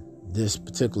practicing this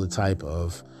particular type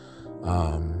of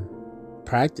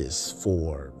practice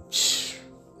for,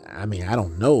 I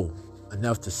don't know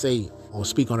enough to say or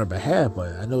speak on her behalf,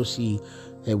 but I know she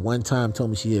at one time told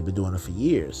me she had been doing it for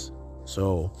years.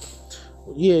 So,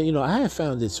 yeah, I have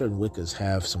found that certain Wiccas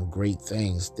have some great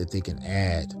things that they can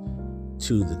add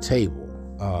to the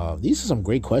table. These are some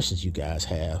great questions you guys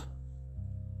have.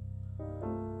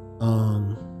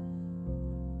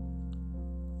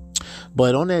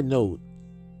 But on that note,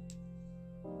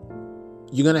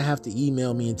 you're going to have to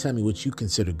email me and tell me what you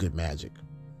consider good magic.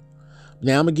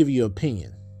 Now, I'm going to give you your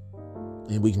opinion,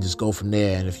 and we can just go from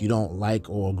there. And if you don't like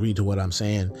or agree to what I'm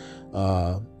saying,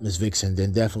 Ms. Vixen,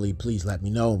 then definitely please let me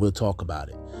know, and we'll talk about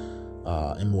it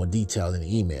in more detail in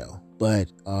the email.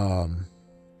 But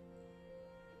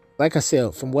like I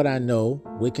said, from what I know,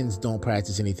 Wiccans don't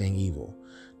practice anything evil.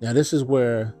 Now, this is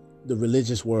where the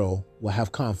religious world will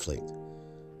have conflict.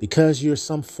 Because you're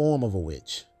some form of a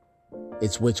witch,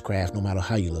 it's witchcraft no matter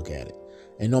how you look at it.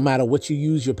 And no matter what you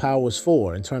use your powers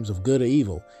for in terms of good or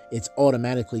evil, it's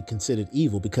automatically considered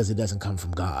evil because it doesn't come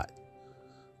from God.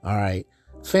 All right.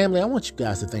 Family, I want you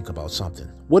guys to think about something.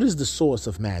 What is the source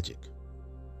of magic?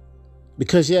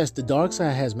 Because yes, the dark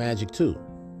side has magic too.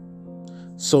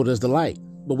 So does the light.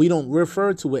 But we don't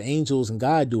refer to what angels and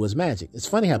God do as magic. It's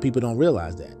funny how people don't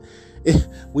realize that.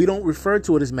 We don't refer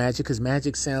to it as magic because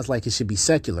magic sounds like it should be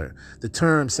secular. The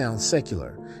term sounds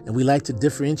secular. And we like to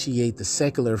differentiate the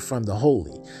secular from the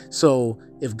holy. So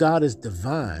if God is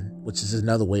divine, which is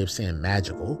another way of saying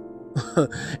magical,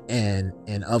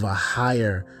 and of a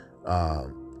higher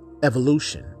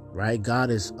evolution, right? God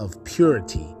is of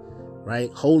purity,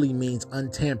 right? Holy means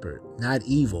untampered, not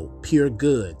evil, pure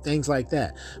good, things like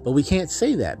that. But we can't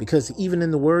say that because even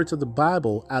in the words of the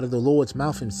Bible, out of the Lord's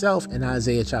mouth himself, in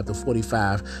Isaiah chapter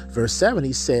 45, verse 7,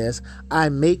 he says, I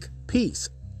make peace.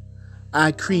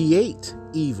 I create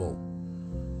evil,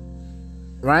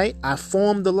 right? I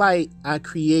form the light. I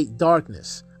create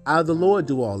darkness. I, the Lord,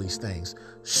 do all these things.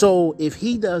 So if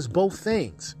he does both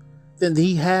things, then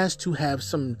he has to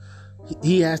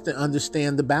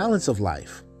understand the balance of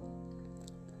life.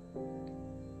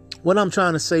 What I'm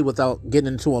trying to say without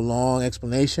getting into a long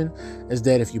explanation is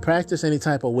that if you practice any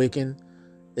type of Wiccan,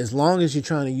 as long as you're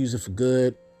trying to use it for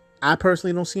good, I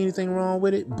personally don't see anything wrong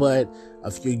with it. But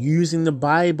if you're using the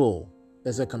Bible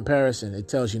as a comparison, it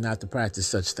tells you not to practice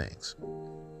such things.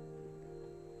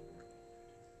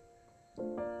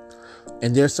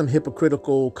 And there's some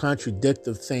hypocritical,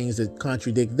 contradictive things that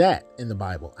contradict that in the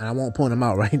Bible. And I won't point them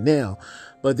out right now,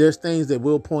 but there's things that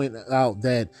will point out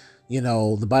that, you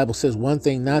know, the Bible says one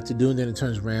thing not to do, and then it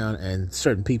turns around and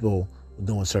certain people are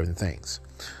doing certain things.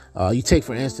 You take,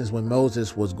 for instance, when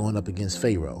Moses was going up against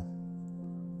Pharaoh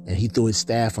and he threw his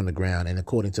staff on the ground, and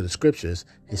according to the scriptures,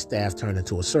 his staff turned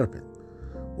into a serpent.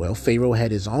 Well, Pharaoh had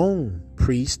his own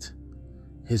priest,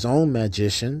 his own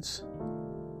magicians,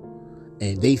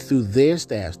 and they threw their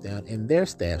staffs down, and their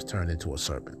staffs turned into a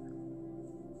serpent.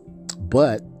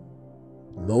 But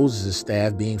Moses'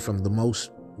 staff, being from the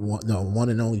one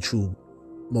and only true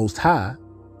Most High,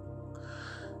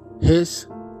 his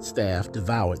staff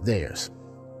devoured theirs,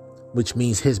 which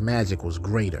means his magic was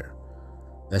greater.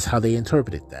 That's how they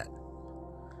interpreted that.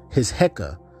 His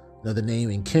Heka, another name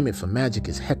in Kemet for magic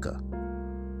is Heka,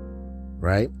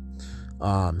 right?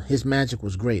 His magic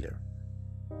was greater.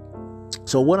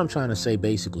 So what I'm trying to say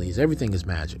basically is everything is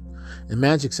magic. And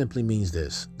magic simply means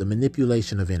this: the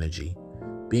manipulation of energy,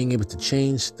 being able to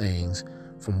change things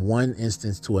from one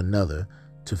instance to another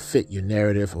to fit your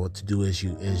narrative or to do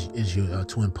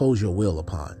to impose your will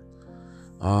upon,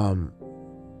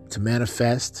 to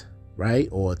manifest, right?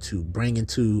 Or to bring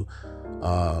into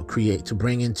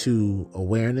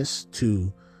awareness,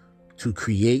 to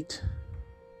create.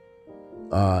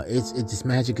 It's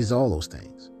magic is all those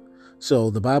things.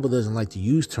 So the Bible doesn't like to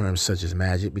use terms such as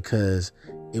magic because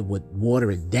it would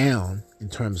water it down in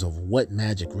terms of what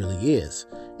magic really is.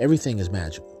 Everything is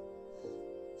magical.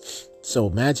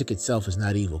 So magic itself is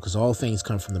not evil because all things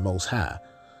come from the Most High.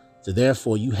 So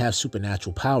therefore you have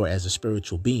supernatural power as a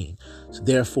spiritual being. So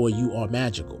therefore you are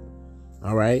magical.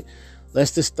 All right.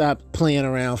 Let's just stop playing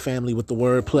around, family, with the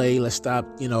wordplay. Let's stop,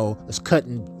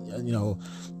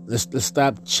 let's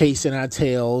stop chasing our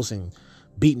tails and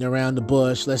beating around the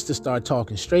bush. Let's just start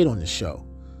talking straight on the show.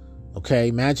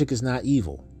 Okay. Magic is not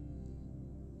evil.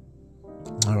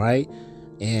 All right.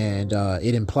 And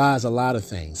it implies a lot of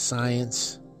things.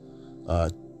 Science,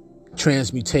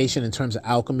 transmutation in terms of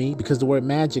alchemy, because the word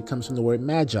magic comes from the word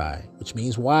magi, which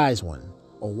means wise one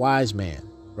or wise man,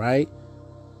 right?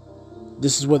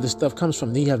 This is where the stuff comes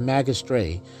from. Then you have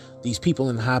magistray, these people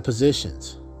in high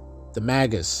positions, the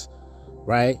magus,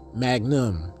 right?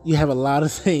 Magnum. You have a lot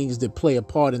of things that play a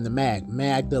part in the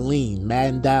Magdalene,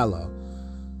 Mandala,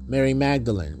 Mary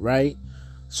Magdalene, right?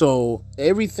 So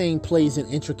everything plays an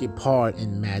intricate part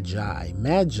in magi.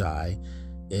 Magi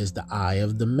is the eye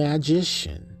of the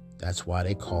magician. That's why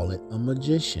they call it a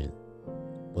magician,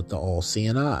 with the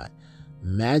all-seeing eye.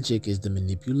 Magic is the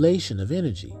manipulation of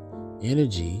energy.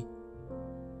 Energy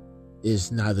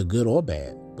is neither good or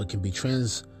bad, but can be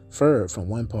transferred from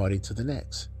one party to the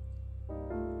next.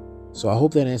 So I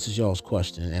hope that answers y'all's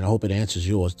question, and I hope it answers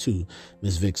yours too,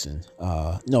 Miss Vixen.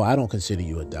 No, I don't consider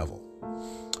you a devil.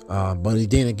 But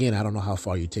then again, I don't know how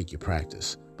far you take your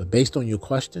practice. But based on your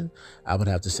question, I would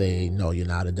have to say, no, you're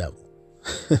not a devil.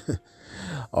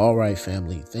 All right,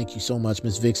 family. Thank you so much,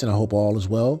 Miss Vixen. I hope all is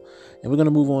well. And we're going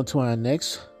to move on to our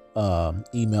next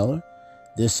emailer.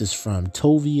 This is from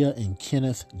Tovia and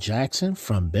Kenneth Jackson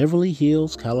from Beverly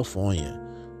Hills, California.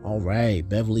 All right,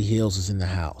 Beverly Hills is in the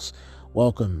house.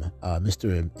 Welcome,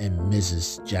 Mr. and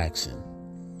Mrs. Jackson.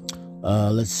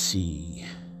 Let's see.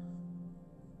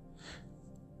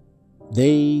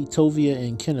 Tovia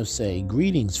and Kenneth say,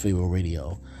 "Greetings, Pharaoh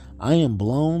Radio. I am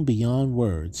blown beyond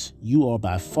words. You are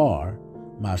by far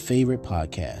my favorite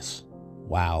podcast."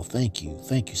 Wow, thank you.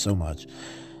 Thank you so much.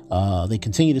 They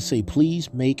continue to say,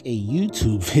 "Please make a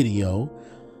YouTube video.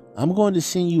 I'm going to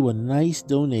send you a nice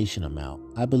donation amount.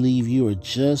 I believe you are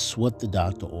just what the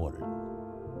doctor ordered."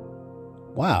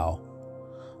 Wow.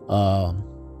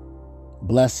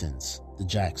 Blessings, the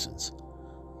Jacksons.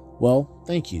 Well,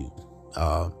 thank you,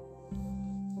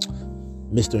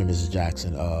 Mr. and Mrs.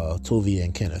 Jackson, Tovia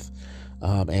and Kenneth.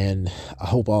 And I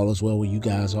hope all is well where you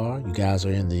guys are. You guys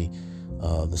are in the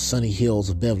sunny hills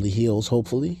of Beverly Hills,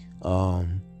 hopefully.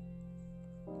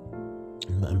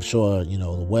 I'm sure,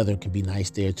 the weather can be nice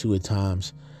there too at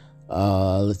times.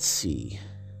 Let's see.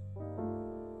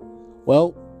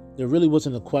 Well, there really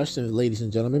wasn't a question, ladies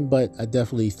and gentlemen, but I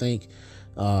definitely thank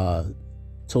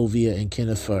Tovia and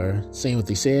Kenneth for saying what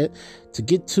they said. To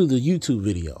get to the YouTube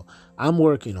video, I'm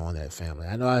working on that, family.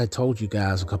 I know I had told you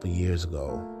guys a couple of years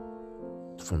ago,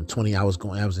 I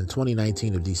was in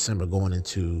 2019 of December going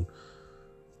into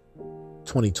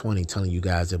 2020, telling you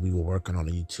guys that we were working on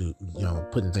a YouTube,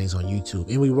 putting things on YouTube,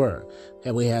 and we were.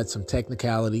 And we had some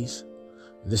technicalities.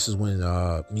 This is when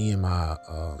me and my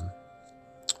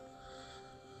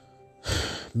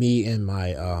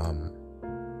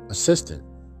assistant,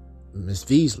 Miss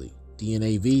Veasley,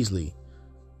 DNA Veasley,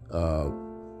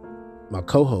 my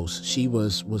co-host, she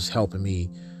was helping me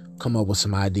come up with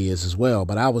some ideas as well,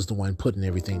 but I was the one putting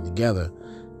everything together.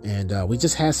 And we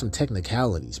just had some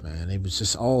technicalities, man. It was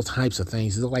just all types of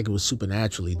things. It looked like it was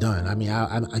supernaturally done. I mean,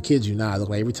 I kid you not. It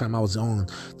looked like every time I was on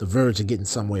the verge of getting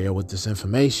somewhere with this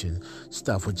information,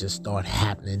 stuff would just start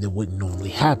happening that wouldn't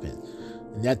normally happen.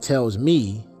 And that tells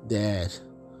me that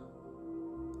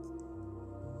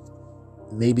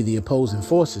maybe the opposing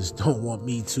forces don't want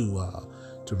me to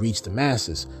reach the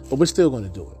masses, but we're still going to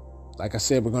do it. Like I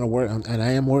said, we're going to work, and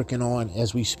I am working on,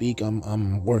 as we speak,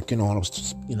 I'm working on,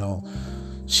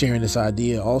 sharing this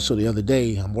idea. Also, the other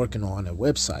day, I'm working on a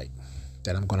website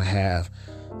that I'm going to have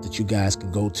that you guys can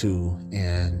go to,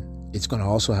 and it's going to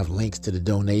also have links to the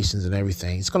donations and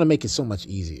everything. It's going to make it so much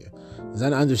easier. Because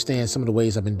I understand some of the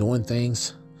ways I've been doing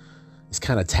things. It's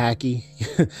kind of tacky,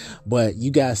 but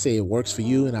you guys say it works for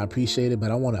you, and I appreciate it. But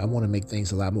I want to make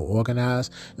things a lot more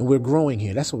organized, and we're growing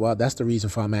here. That's the reason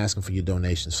for I'm asking for your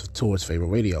donations towards Pharaoh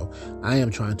Radio. I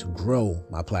am trying to grow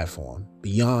my platform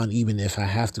beyond, even if I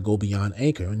have to go beyond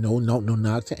Anchor. No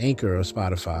knock to Anchor or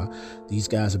Spotify. These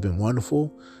guys have been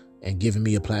wonderful and giving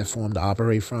me a platform to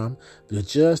operate from. But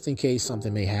just in case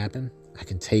something may happen, I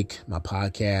can take my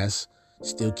podcast,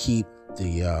 still keep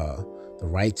the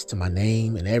rights to my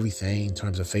name and everything in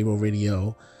terms of Pharaoh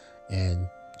Radio, and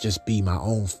just be my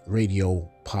own radio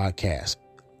podcast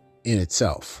in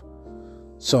itself.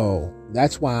 So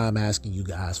that's why I'm asking you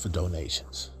guys for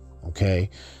donations.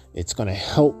 Okay. It's going to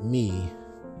help me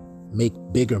make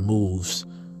bigger moves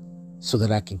so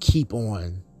that I can keep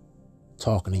on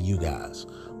talking to you guys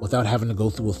without having to go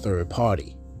through a third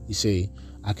party. You see,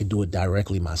 I can do it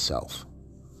directly myself.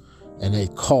 And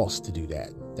it costs to do that.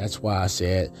 That's why I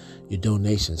said your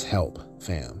donations help,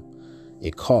 fam.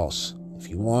 It costs. If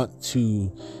you want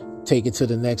to take it to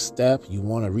the next step, you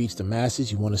want to reach the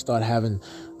masses, you want to start having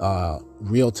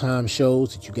real-time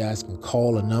shows that you guys can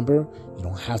call a number. You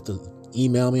don't have to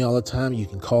email me all the time. You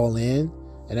can call in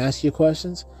and ask your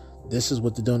questions. This is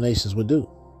what the donations would do.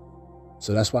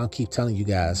 So that's why I keep telling you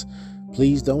guys,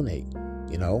 please donate.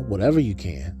 Whatever you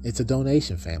can. It's a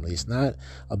donation, family. It's not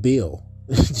a bill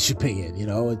that you're paying.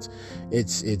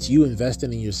 It's you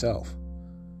investing in yourself.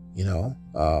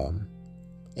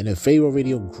 And if Pharaoh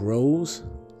Radio grows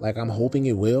like I'm hoping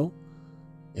it will,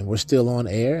 and we're still on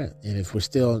air, and if we're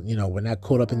still, we're not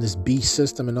caught up in this beast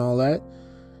system and all that,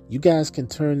 you guys can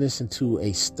turn this into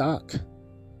a stock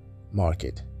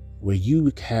market where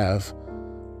you have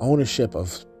ownership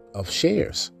of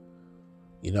shares.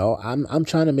 I'm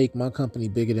trying to make my company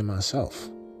bigger than myself,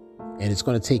 and it's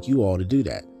going to take you all to do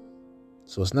that.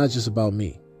 So it's not just about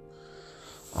me.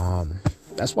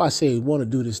 That's why I say we want to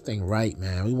do this thing right,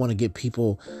 man. We want to get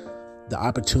people the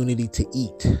opportunity to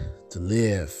eat, to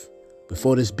live.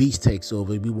 Before this beast takes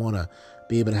over, we want to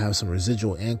be able to have some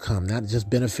residual income, not just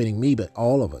benefiting me, but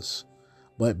all of us.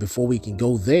 But before we can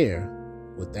go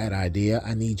there with that idea,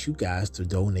 I need you guys to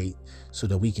donate so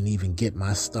that we can even get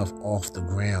my stuff off the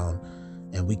ground,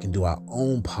 and we can do our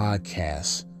own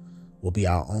podcast will be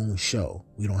our own show.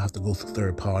 We don't have to go through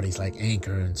third parties like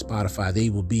Anchor and Spotify. They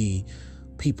will be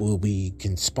people we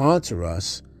can sponsor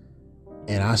us,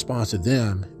 and I sponsor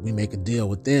them. We make a deal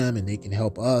with them and they can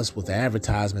help us with the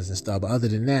advertisements and stuff. But other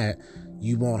than that,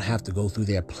 you won't have to go through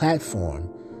their platform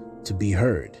to be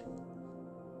heard.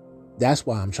 That's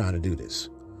why I'm trying to do this.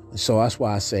 So that's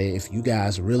why I say, if you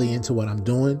guys are really into what I'm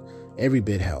doing, every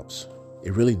bit helps.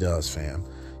 It really does, fam.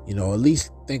 At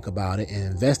least think about it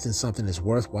and invest in something that's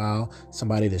worthwhile.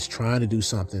 Somebody that's trying to do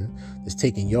something, that's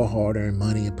taking your hard-earned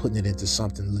money and putting it into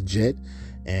something legit,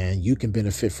 and you can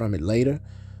benefit from it later,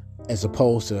 as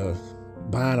opposed to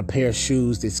buying a pair of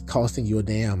shoes that's costing you a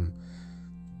damn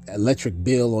electric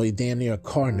bill or damn near a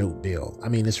car note bill. I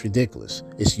mean, it's ridiculous.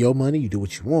 It's your money. You do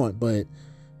what you want, but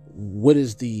what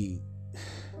is the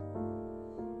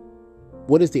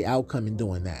outcome in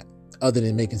doing that other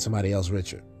than making somebody else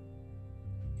richer?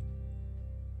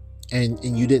 And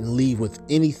you didn't leave with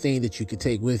anything that you could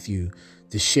take with you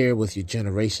to share with your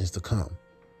generations to come.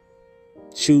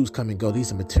 Shoes come and go.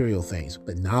 These are material things,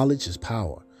 but knowledge is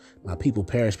power. My people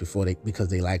perish because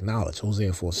they lack knowledge.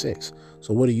 Hosea 4:6.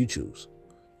 So what do you choose?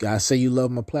 Guys, say you love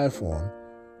my platform.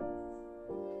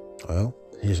 Well,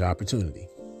 here's your opportunity.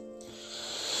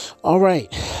 All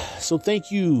right. So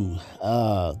thank you,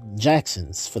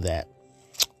 Jacksons, for that.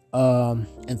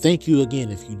 And thank you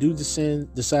again. If you do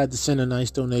decide to send a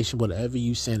nice donation, whatever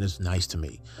you send is nice to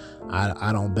me.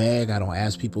 I don't beg. I don't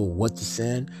ask people what to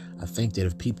send. I think that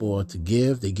if people are to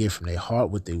give, they give from their heart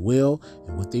what they will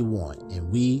and what they want.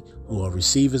 And we who are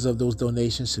receivers of those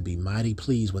donations should be mighty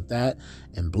pleased with that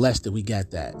and blessed that we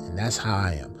got that. And that's how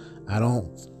I am. I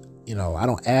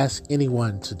don't ask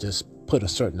anyone to just put a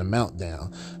certain amount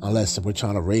down unless we're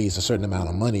trying to raise a certain amount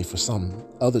of money for some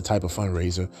other type of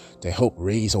fundraiser to help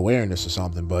raise awareness or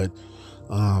something. But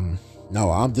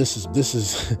no, this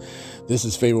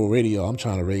is Pharaoh Radio. I'm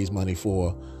trying to raise money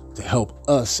to help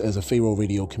us as a Pharaoh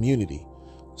Radio community.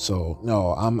 So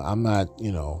no, I'm not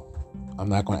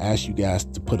going to ask you guys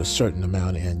to put a certain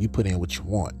amount in. You put in what you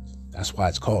want. That's why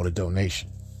it's called a donation.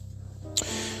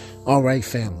 All right,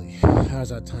 family.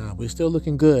 How's our time? We're still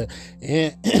looking good.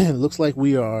 And it looks like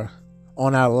we are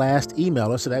on our last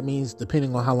emailer. So that means,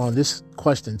 depending on how long this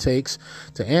question takes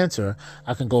to answer,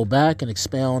 I can go back and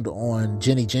expound on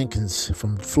Jenny Jenkins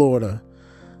from Florida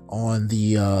on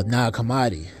the Nag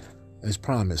Hammadi as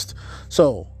promised.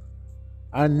 So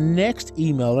our next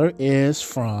emailer is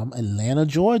from Atlanta,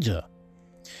 Georgia.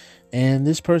 And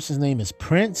this person's name is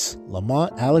Prince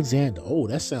Lamont Alexander. Oh,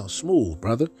 that sounds smooth,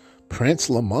 brother. Prince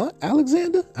Lamont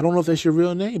Alexander. I don't know if that's your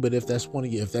real name, but if that's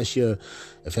if that's your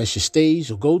stage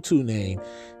or go-to name,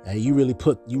 you really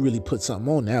put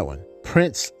something on that one.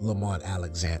 Prince Lamont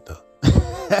Alexander.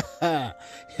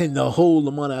 And the whole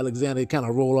Lamont Alexander kind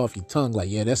of roll off your tongue like,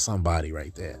 yeah, that's somebody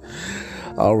right there.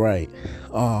 All right.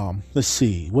 Let's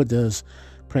see. What does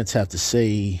Prince have to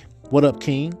say? What up,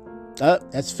 King?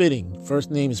 That's fitting.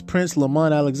 First name is Prince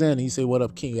Lamont Alexander. You say, what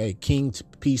up, King? Hey, King,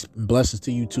 peace and blessings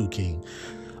to you too, King.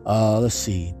 Let's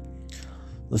see.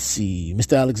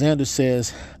 Mr. Alexander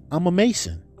says, I'm a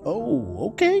Mason. Oh,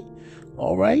 okay.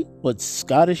 All right. What,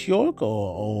 Scottish York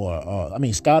or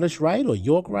Scottish Rite or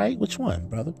York Rite? Which one,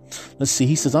 brother? Let's see.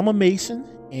 He says, I'm a Mason,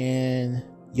 and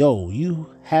you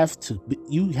have to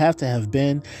have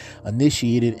been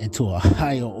initiated into a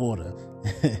higher order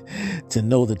to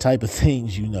know the type of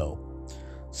things you know.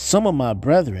 Some of my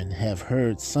brethren have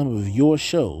heard some of your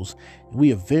shows, and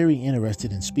we are very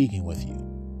interested in speaking with you.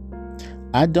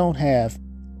 I don't have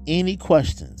any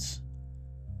questions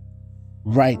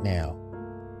right now,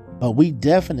 but we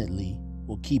definitely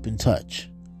will keep in touch.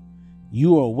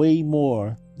 You are way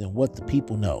more than what the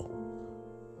people know.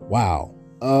 Wow.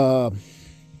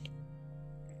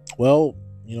 Well,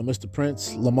 Mr.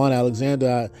 Prince Lamont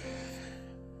Alexander,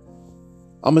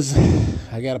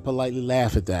 I gotta politely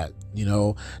laugh at that.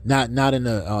 Not in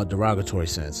a derogatory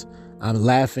sense. I'm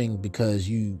laughing because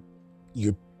you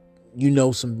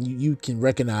can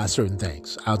recognize certain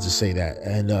things. I'll just say that.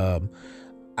 And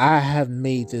I have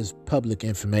made this public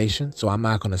information, so I'm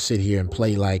not going to sit here and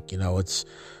play like, it's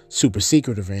super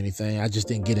secretive or anything. I just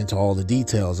didn't get into all the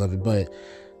details of it. But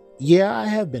yeah, I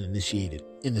have been initiated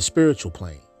in the spiritual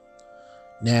plane.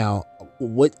 Now,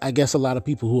 what I guess a lot of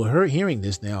people who are hearing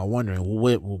this now are wondering,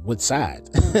 what side?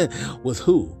 With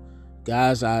who?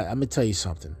 Guys, I'm going to tell you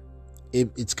something.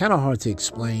 It's kind of hard to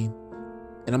explain,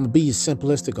 and I'm going to be as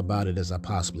simplistic about it as I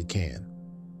possibly can.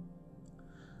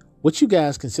 What you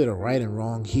guys consider right and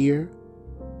wrong here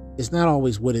is not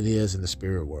always what it is in the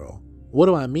spirit world. What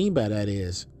do I mean by that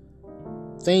is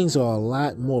things are a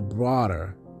lot more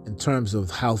broader in terms of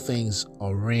how things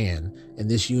are ran in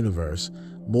this universe,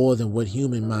 more than what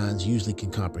human minds usually can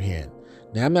comprehend.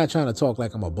 Now, I'm not trying to talk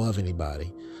like I'm above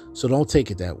anybody, so don't take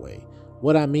it that way.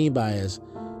 What I mean by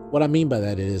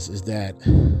that is that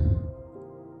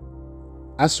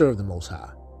I serve the Most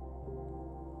High,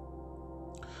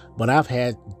 but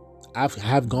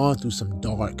I've gone through some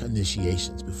dark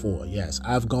initiations before. Yes,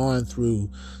 I've gone through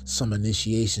some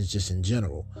initiations just in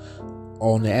general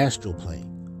on the astral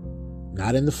plane,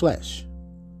 not in the flesh.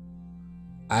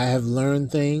 I have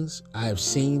learned things. I have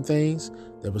seen things.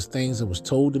 There was things that was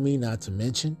told to me not to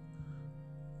mention.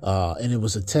 And it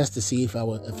was a test to see if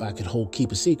I could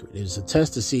keep a secret. It was a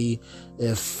test to see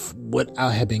if what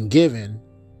I had been given,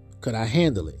 could I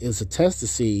handle it? It was a test to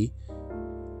see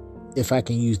if I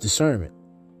can use discernment.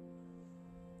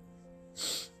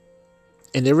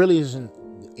 And there really isn't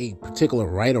a particular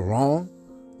right or wrong.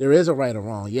 There is a right or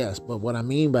wrong, yes. But what I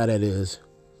mean by that is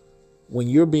when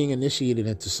you're being initiated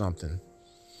into something,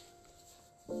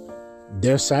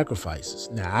 there's sacrifices.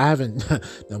 Now,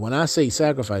 now when I say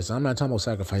sacrifice, I'm not talking about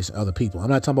sacrificing other people. I'm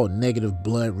not talking about negative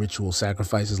blood ritual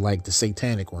sacrifices like the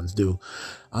satanic ones do.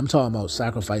 I'm talking about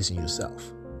sacrificing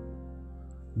yourself,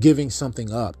 giving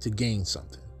something up to gain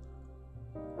something.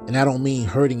 And I don't mean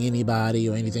hurting anybody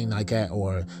or anything like that,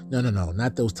 or no,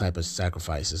 not those type of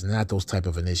sacrifices, not those type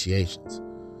of initiations.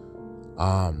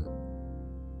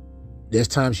 There's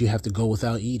times you have to go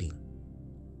without eating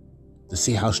to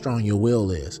see how strong your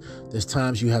will is. There's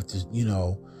times you have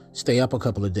to, stay up a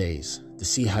couple of days to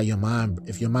see how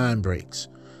if your mind breaks.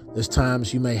 There's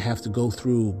times you may have to go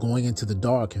through going into the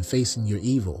dark and facing your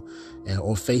evil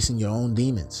or facing your own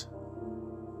demons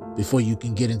before you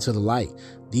can get into the light.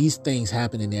 These things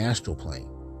happen in the astral plane,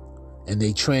 and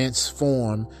they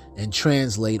transform and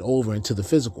translate over into the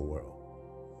physical world.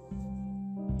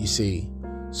 You see,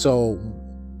 so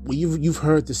you've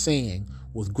heard the saying,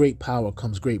 with great power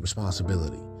comes great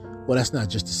responsibility. Well, that's not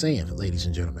just a saying, ladies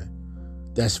and gentlemen.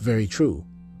 That's very true.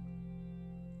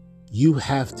 You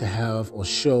have to have or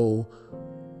show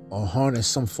or harness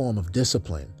some form of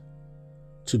discipline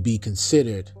to be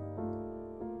considered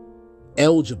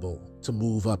eligible to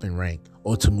move up in rank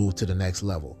or to move to the next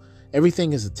level.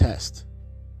 Everything is a test.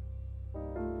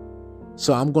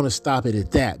 So I'm going to stop it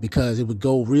at that because it would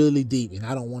go really deep, and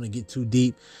I don't want to get too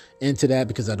deep into that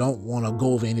because I don't want to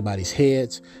go over anybody's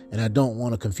heads, and I don't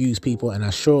want to confuse people, and I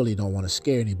surely don't want to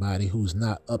scare anybody who's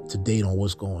not up to date on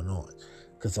what's going on.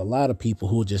 Because a lot of people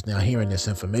who are just now hearing this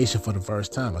information for the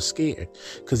first time are scared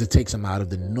because it takes them out of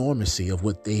the normacy of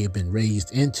what they have been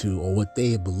raised into or what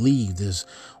they have believed is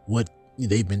what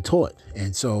they've been taught.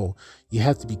 And so you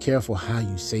have to be careful how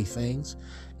you say things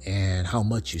and how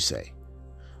much you say.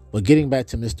 But getting back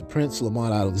to Mr. Prince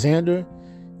Lamont Alexander,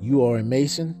 you are a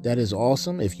Mason. That is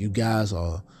awesome. If you guys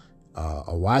are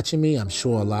watching me, I'm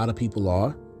sure a lot of people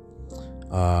are.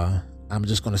 I'm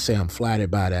just going to say I'm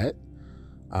flattered by that.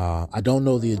 I don't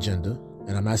know the agenda,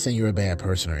 and I'm not saying you're a bad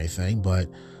person or anything, but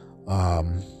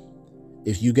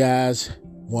if you guys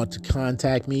want to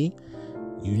contact me,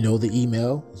 you know the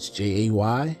email. It's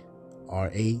JAYRAT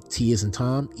as in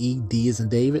Tom, ED as in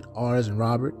David, R as in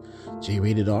Robert,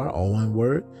 JRatedR, all one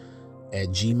word, at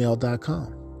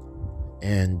gmail.com.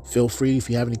 And feel free, if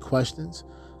you have any questions,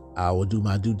 I will do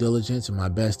my due diligence and my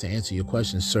best to answer your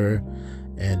questions, sir.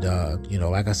 And,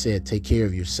 like I said, take care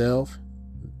of yourself.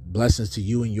 Blessings to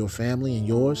you and your family and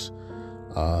yours.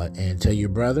 And tell your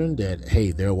brethren that,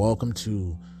 hey, they're welcome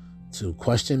to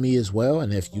question me as well.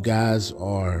 And if you guys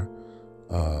are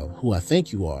who I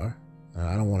think you are,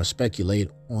 I don't want to speculate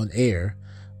on air,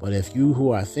 but if you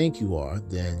who I think you are,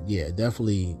 then yeah,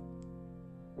 definitely,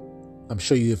 I'm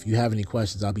sure if you have any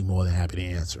questions, I'll be more than happy to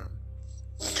answer them.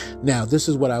 Now, this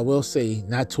is what I will say,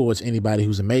 not towards anybody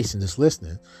who's a Mason that's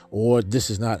listening, or this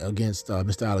is not against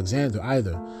Mr. Alexander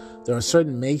either. There are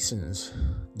certain Masons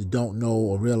that don't know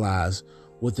or realize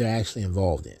what they're actually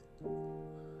involved in.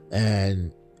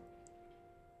 And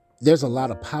there's a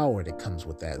lot of power that comes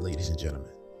with that, ladies and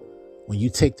gentlemen. When you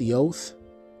take the oath,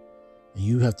 and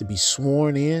you have to be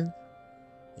sworn in,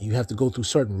 and you have to go through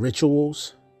certain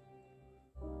rituals,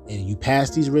 and you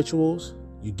pass these rituals,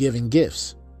 you're given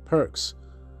gifts, perks.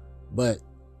 But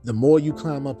the more you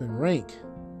climb up in rank,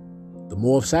 the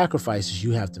more sacrifices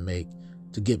you have to make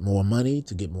to get more money,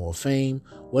 to get more fame,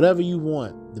 whatever you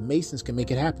want. The Masons can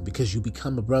make it happen because you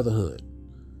become a brotherhood.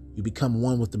 You become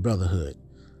one with the brotherhood.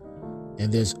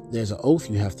 And there's an oath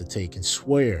you have to take and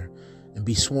swear and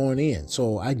be sworn in.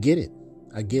 So I get it.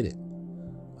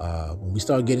 When we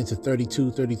start getting to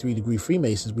 32, 33 degree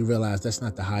Freemasons, we realize that's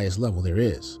not the highest level there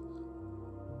is.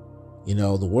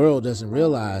 The world doesn't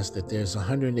realize that there's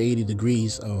 180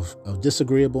 degrees of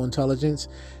disagreeable intelligence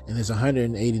and there's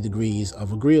 180 degrees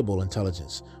of agreeable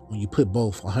intelligence. When you put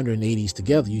both 180s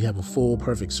together, you have a full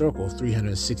perfect circle of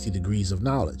 360 degrees of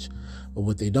knowledge. But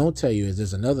what they don't tell you is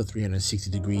there's another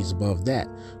 360 degrees above that,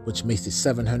 which makes it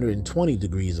 720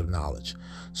 degrees of knowledge.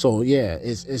 So yeah,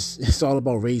 it's all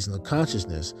about raising the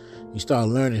consciousness. You start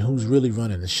learning who's really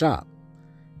running the shop.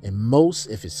 And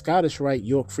if it's Scottish Rite,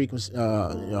 York frequency,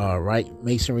 Rite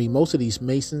Masonry, most of these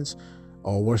Masons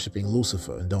are worshiping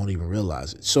Lucifer and don't even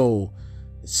realize it. So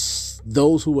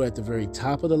those who are at the very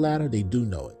top of the ladder, they do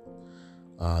know it.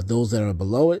 Those that are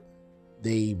below it,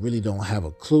 they really don't have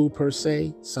a clue per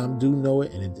se. Some do know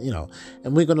it,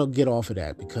 and we're going to get off of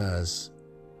that because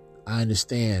I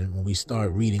understand when we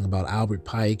start reading about Albert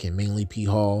Pike and Manly P.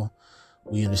 Hall,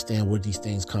 we understand where these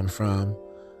things come from.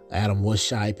 Adam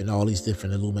Weishaupt and all these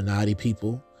different Illuminati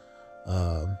people.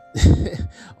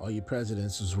 All your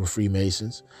presidents were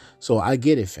Freemasons. So I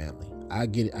get it, family. I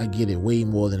get it way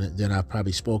more than I've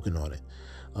probably spoken on it.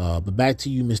 But back to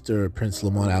you, Mr. Prince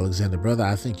Lamont Alexander. Brother,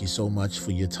 I thank you so much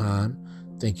for your time.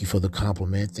 Thank you for the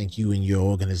compliment. Thank you and your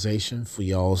organization for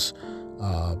y'all's,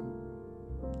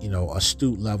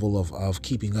 astute level of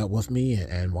keeping up with me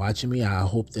and watching me. I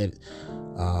hope that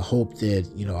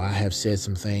I have said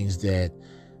some things that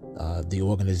the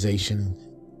organization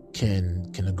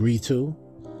can agree to.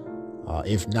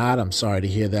 If not, I'm sorry to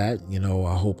hear that.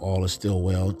 I hope all is still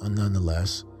well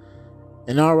nonetheless.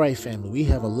 And all right, family, we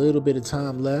have a little bit of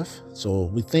time left. So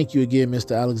we thank you again,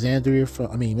 Mr. Alexander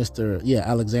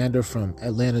from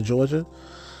Atlanta, Georgia.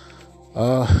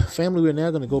 Family, we're now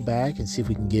going to go back and see if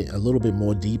we can get a little bit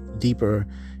more deeper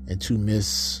into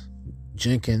Miss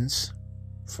Jenkins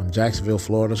from Jacksonville,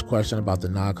 Florida's question about the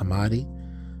Nag Hammadi.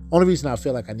 Only reason I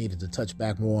feel like I needed to touch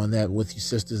back more on that with you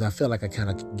sisters, I feel like I kind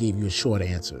of gave you a short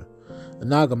answer. The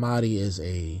Nag Hammadi is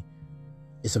a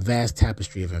vast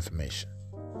tapestry of information.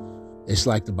 It's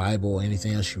like the Bible or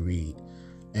anything else you read.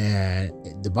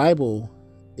 And the Bible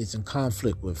is in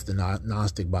conflict with the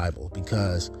Gnostic Bible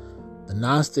because the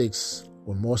Gnostics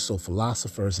were more so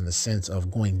philosophers in the sense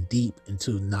of going deep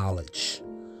into knowledge.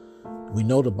 We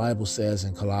know the Bible says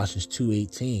in Colossians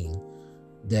 2:18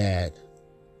 that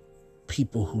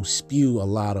people who spew a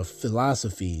lot of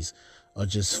philosophies are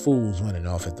just fools running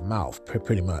off at the mouth,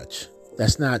 pretty much.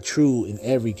 That's not true in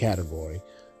every category,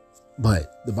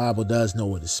 but the Bible does know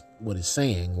what it's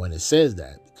saying when it says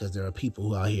that, because there are people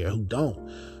who out here who don't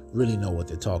really know what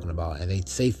they're talking about, and they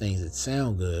say things that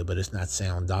sound good, but it's not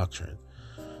sound doctrine.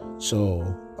 So,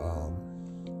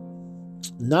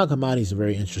 Nag Hammadi is a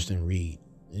very interesting read.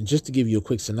 And just to give you a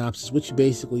quick synopsis, what you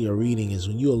basically are reading is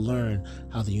when you'll learn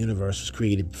how the universe was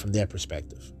created from their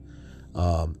perspective.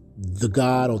 The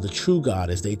God, or the true God,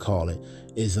 as they call it,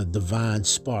 is a divine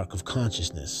spark of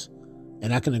consciousness.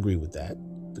 And I can agree with that.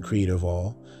 The creator of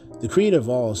all. The creator of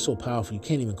all is so powerful, you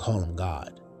can't even call him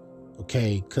God.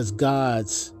 Okay? Because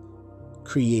gods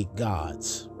create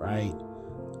gods, right?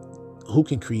 Who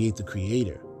can create the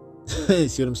creator?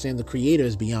 See what I'm saying? The creator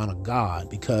is beyond a God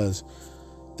because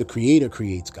the creator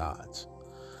creates gods.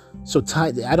 So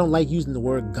I don't like using the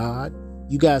word God.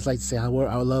 You guys like to say, I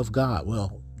love God.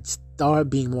 Well, start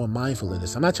being more mindful of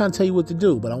this. I'm not trying to tell you what to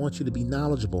do, but I want you to be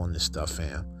knowledgeable in this stuff,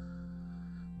 fam.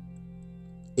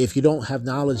 If you don't have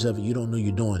knowledge of it, you don't know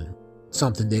you're doing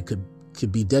something that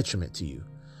could be detriment to you.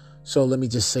 So let me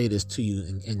just say this to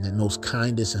you in the most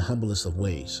kindest and humblest of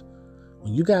ways.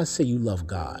 When you guys say you love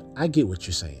God, I get what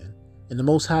you're saying. And the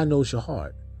Most High knows your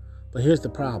heart. But here's the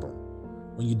problem.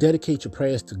 When you dedicate your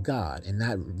prayers to God and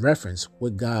not reference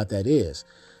what God that is,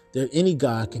 any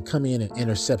God can come in and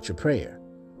intercept your prayer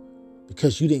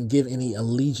because you didn't give any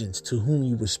allegiance to whom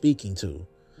you were speaking to.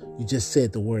 You just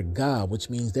said the word God, which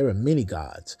means there are many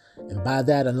gods. And by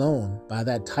that alone, by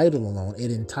that title alone,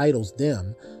 it entitles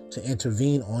them to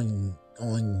intervene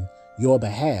on your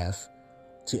behalf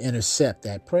to intercept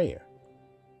that prayer.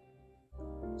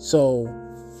 So,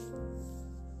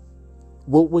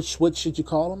 what should you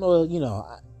call them? Well,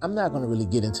 I'm not going to really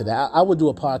get into that. I would do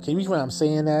a podcast. The reason why I'm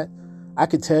saying that, I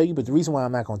could tell you, but the reason why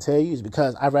I'm not going to tell you is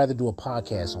because I'd rather do a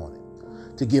podcast on it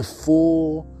to give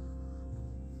full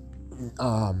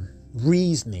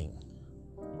reasoning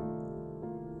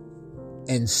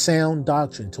and sound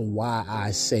doctrine to why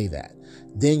I say that.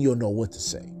 Then you'll know what to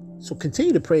say. So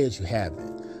continue to pray as you have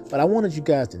been. But I wanted you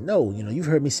guys to know, you've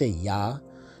heard me say Yah.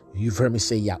 You've heard me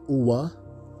say Yahuwah.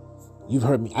 You've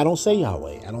heard me. I don't say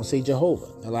Yahweh. I don't say Jehovah.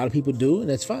 A lot of people do, and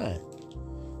that's fine.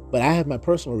 But I have my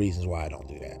personal reasons why I don't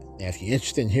do that. Now, if you're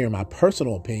interested in hearing my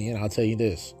personal opinion, I'll tell you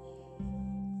this.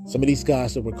 Some of these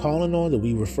gods that we're calling on, that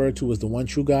we refer to as the one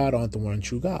true God, aren't the one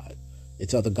true God.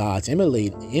 It's other gods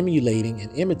emulating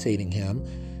and imitating him,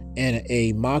 and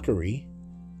a mockery,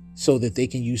 so that they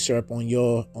can usurp on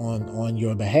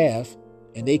your behalf,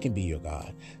 and they can be your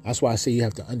God. That's why I say you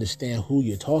have to understand who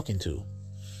you're talking to.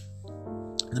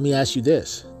 Let me ask you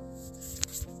this.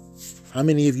 How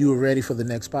many of you are ready for the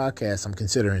next podcast I'm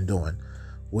considering doing,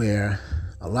 where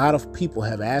a lot of people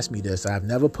have asked me this? I've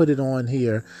never put it on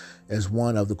here as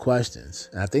one of the questions.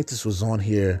 And I think this was on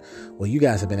here. Well, you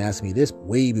guys have been asking me this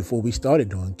way before we started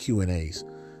doing Q&As.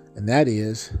 And that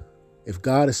is, if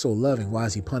God is so loving, why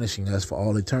is he punishing us for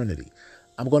all eternity?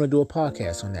 I'm going to do a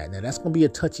podcast on that. Now, that's going to be a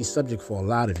touchy subject for a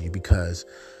lot of you, because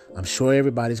I'm sure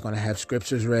everybody's going to have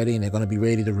scriptures ready and they're going to be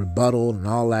ready to rebuttal and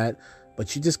all that.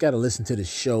 But you just got to listen to the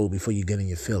show before you get in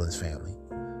your feelings, family.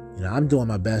 You know, I'm doing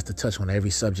my best to touch on every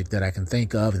subject that I can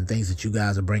think of and things that you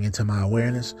guys are bringing to my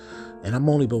awareness. And I'm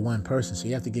only but one person, so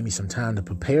you have to give me some time to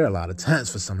prepare a lot of times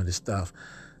for some of this stuff.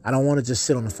 I don't want to just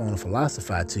sit on the phone and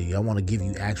philosophize to you. I want to give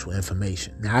you actual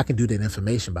information. Now, I can do that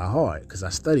information by heart because I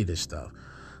study this stuff.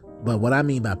 But what I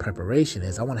mean by preparation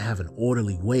is I want to have an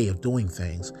orderly way of doing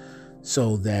things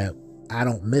so that I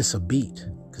don't miss a beat,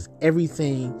 because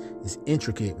everything is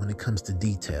intricate when it comes to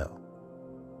detail.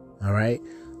 All right.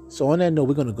 So on that note,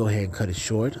 we're going to go ahead and cut it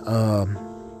short.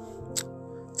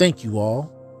 Thank you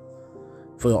all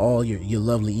for all your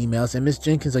lovely emails. And Miss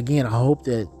Jenkins, again, I hope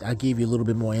that I gave you a little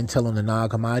bit more intel on the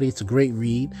Nag Hammadi. It's a great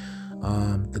read.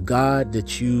 The God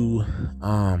that you,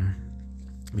 let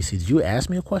me see, did you ask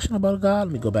me a question about a God?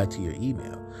 Let me go back to your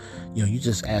email. You know, you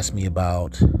just asked me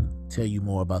tell you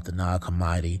more about the Nag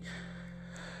Hammadi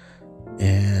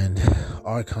and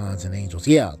archons and angels.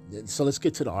 Yeah, so let's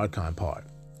get to the archon part.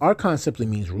 Archon simply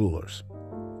means rulers.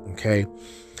 Okay,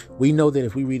 we know that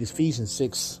if we read Ephesians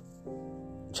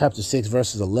chapter 6,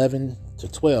 verses 11 to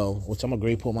 12, which I'm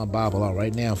going to pull my Bible out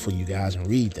right now for you guys and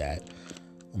read that.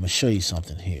 I'm going to show you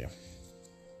something here.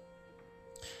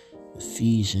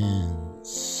 Ephesians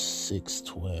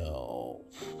 6:12. All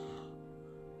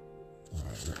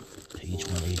right, page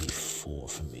 184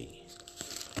 for me.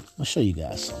 I'm going to show you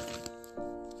guys something.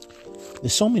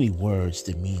 There's so many words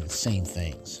that mean the same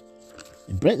things.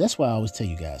 And that's why I always tell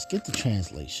you guys, get the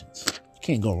translations. You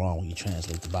can't go wrong when you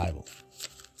translate the Bible.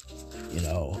 You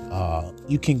know,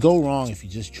 you can go wrong if you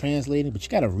just translate it, but you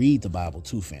got to read the Bible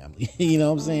too, family. You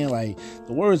know what I'm saying? Like,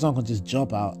 the words aren't going to just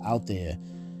jump out there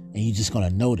and you're just going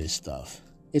to know this stuff.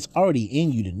 It's already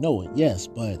in you to know it, yes,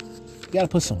 but you got to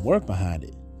put some work behind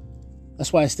it.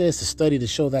 That's why it says to study to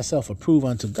show thyself approved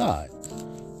unto God.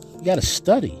 You got to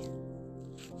study.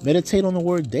 Meditate on the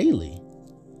word daily.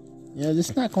 You know,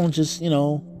 it's not going to just, you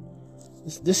know,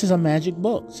 this is a magic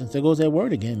book. Since there goes that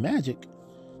word again, magic.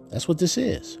 That's what this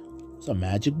is. It's a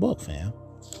magic book, fam.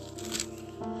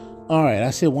 All right, I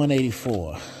said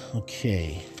 184.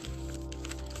 Okay.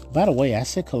 By the way, I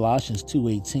said Colossians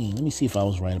 2:18. Let me see if I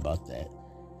was right about that.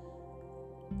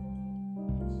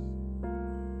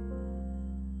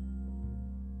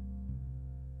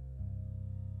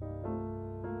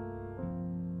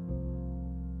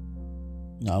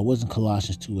 No, it wasn't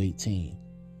Colossians 2:18.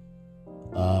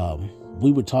 I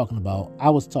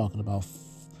was talking about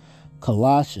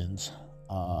Colossians,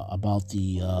 about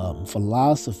the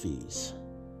philosophies.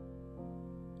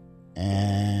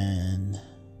 And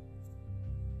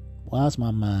why is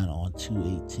my mind on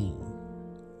 2:18?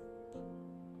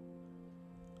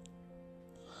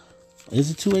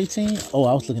 Is it 2:18? Oh,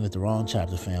 I was looking at the wrong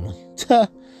chapter, family.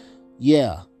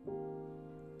 Yeah,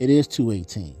 it is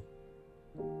 2:18.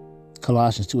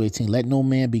 Colossians 2:18. Let no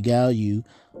man beguile you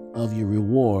of your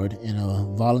reward in a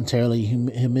voluntarily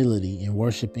humility and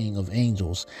worshiping of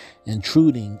angels,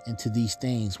 intruding into these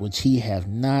things which he have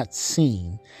not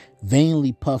seen,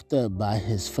 vainly puffed up by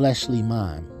his fleshly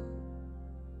mind.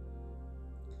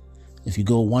 If you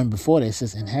go one before that, it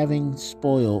says, and having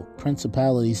spoiled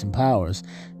principalities and powers,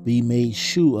 be made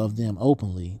shew of them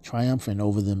openly, triumphant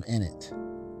over them in it.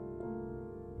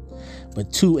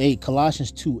 But 2:8,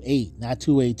 Colossians 2:8, not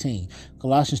 2:18.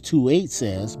 Colossians 2:8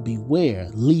 says, beware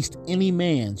lest any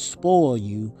man spoil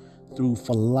you through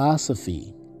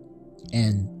philosophy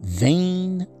and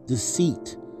vain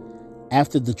deceit,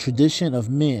 after the tradition of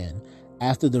men,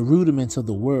 after the rudiments of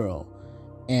the world,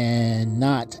 and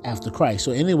not after Christ.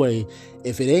 So anyway,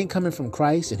 if it ain't coming from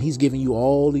Christ and he's giving you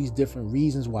all these different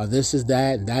reasons why this is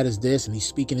that and that is this, and he's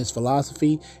speaking his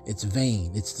philosophy, it's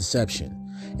vain, it's deception.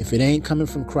 If it ain't coming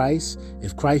from Christ,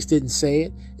 if Christ didn't say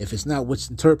it, if it's not what's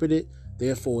interpreted,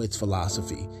 therefore it's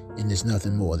philosophy, and there's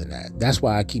nothing more than that. That's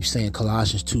why I keep saying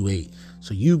Colossians 2:8.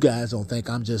 So you guys don't think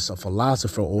I'm just a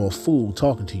philosopher or a fool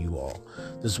talking to you all.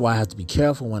 This is why I have to be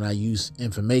careful when I use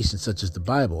information such as the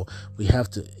Bible. We have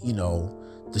to,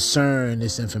 discern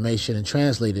this information and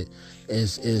translate it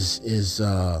as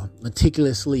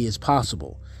meticulously as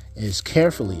possible, as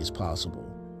carefully as possible,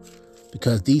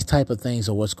 because these type of things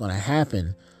are what's going to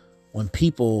happen when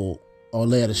people are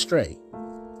led astray.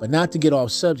 But not to get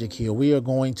off subject here, we are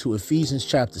going to Ephesians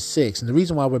chapter 6. And the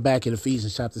reason why we're back at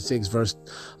Ephesians chapter 6, verse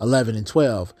 11 and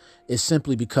 12 is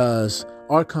simply because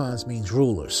archons means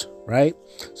rulers, right?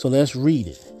 So let's read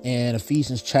it. And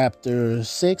Ephesians chapter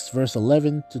 6, verse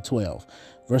 11 to 12.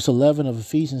 Verse 11 of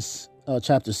Ephesians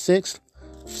chapter 6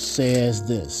 says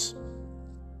this.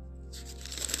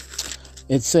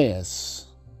 It says,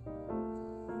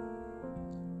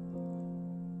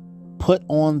 "Put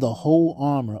on the whole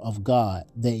armor of God,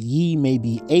 that ye may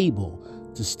be able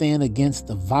to stand against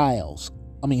the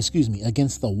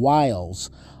against the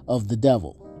wiles of the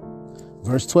devil."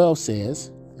 Verse 12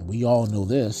 says, and we all know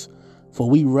this, "For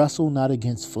we wrestle not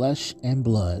against flesh and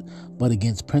blood, but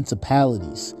against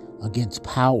principalities, against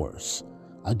powers,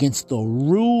 against the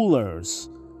rulers."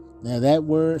 Now that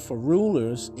word for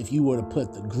rulers, if you were to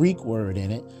put the Greek word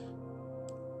in it,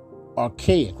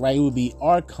 archaic, right? It would be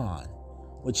archon,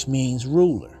 which means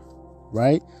ruler,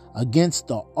 right? Against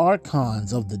the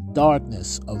archons of the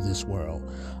darkness of this world,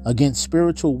 against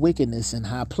spiritual wickedness in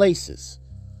high places.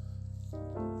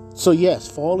 So yes,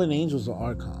 fallen angels are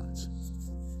archons.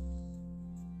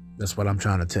 That's what I'm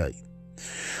trying to tell you.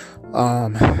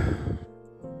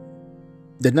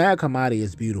 The Nag Hammadi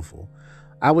is beautiful.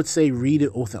 I would say read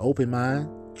it with an open mind.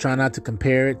 Try not to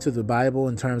compare it to the Bible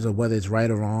in terms of whether it's right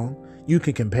or wrong. You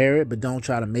can compare it, but don't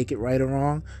try to make it right or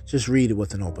wrong. Just read it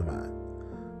with an open mind.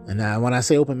 And now, when I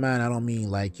say open mind, I don't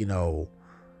mean like,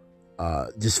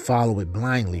 just follow it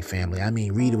blindly, family. I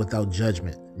mean, read it without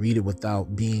judgment. Read it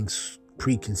without being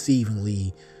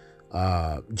preconceivingly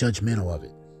judgmental of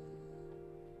it.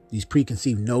 These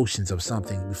preconceived notions of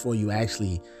something before you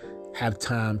actually have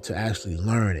time to actually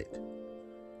learn it.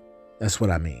 That's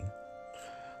what I mean.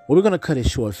 Well, we're going to cut it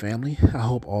short, family. I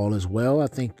hope all is well. I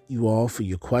thank you all for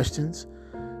your questions.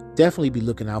 Definitely be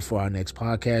looking out for our next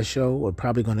podcast show. We're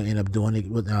probably going to end up doing it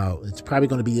with, it's probably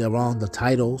going to be around the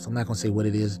titles. I'm not going to say what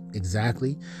it is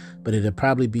exactly, but it'll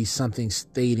probably be something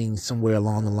stating somewhere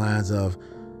along the lines of,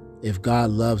 if God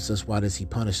loves us, why does he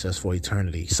punish us for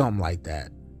eternity? Something like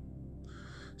that.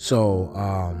 So,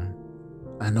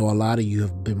 I know a lot of you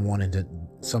have been wanting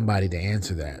somebody to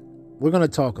answer that. We're going to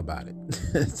talk about it.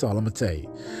 That's all I'm going to tell you.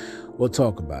 We'll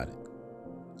talk about it.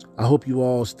 I hope you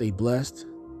all stay blessed.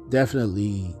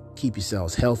 Definitely keep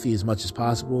yourselves healthy as much as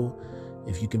possible.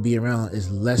 If you can be around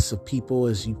as less of people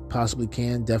as you possibly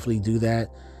can, definitely do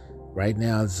that. Right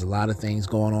now, there's a lot of things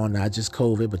going on, not just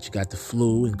COVID, but you got the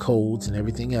flu and colds and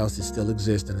everything else that still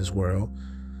exists in this world.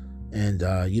 And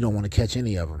you don't want to catch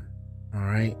any of them. All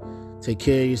right? Take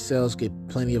care of yourselves. Get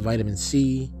plenty of vitamin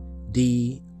C,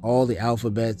 D, all the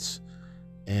alphabets.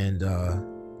 And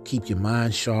keep your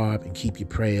mind sharp and keep your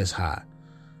prayers high.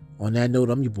 On that note,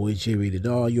 I'm your boy, J Rated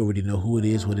R. You already know who it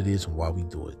is, what it is, and why we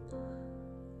do it.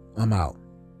 I'm out.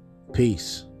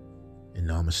 Peace and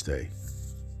namaste.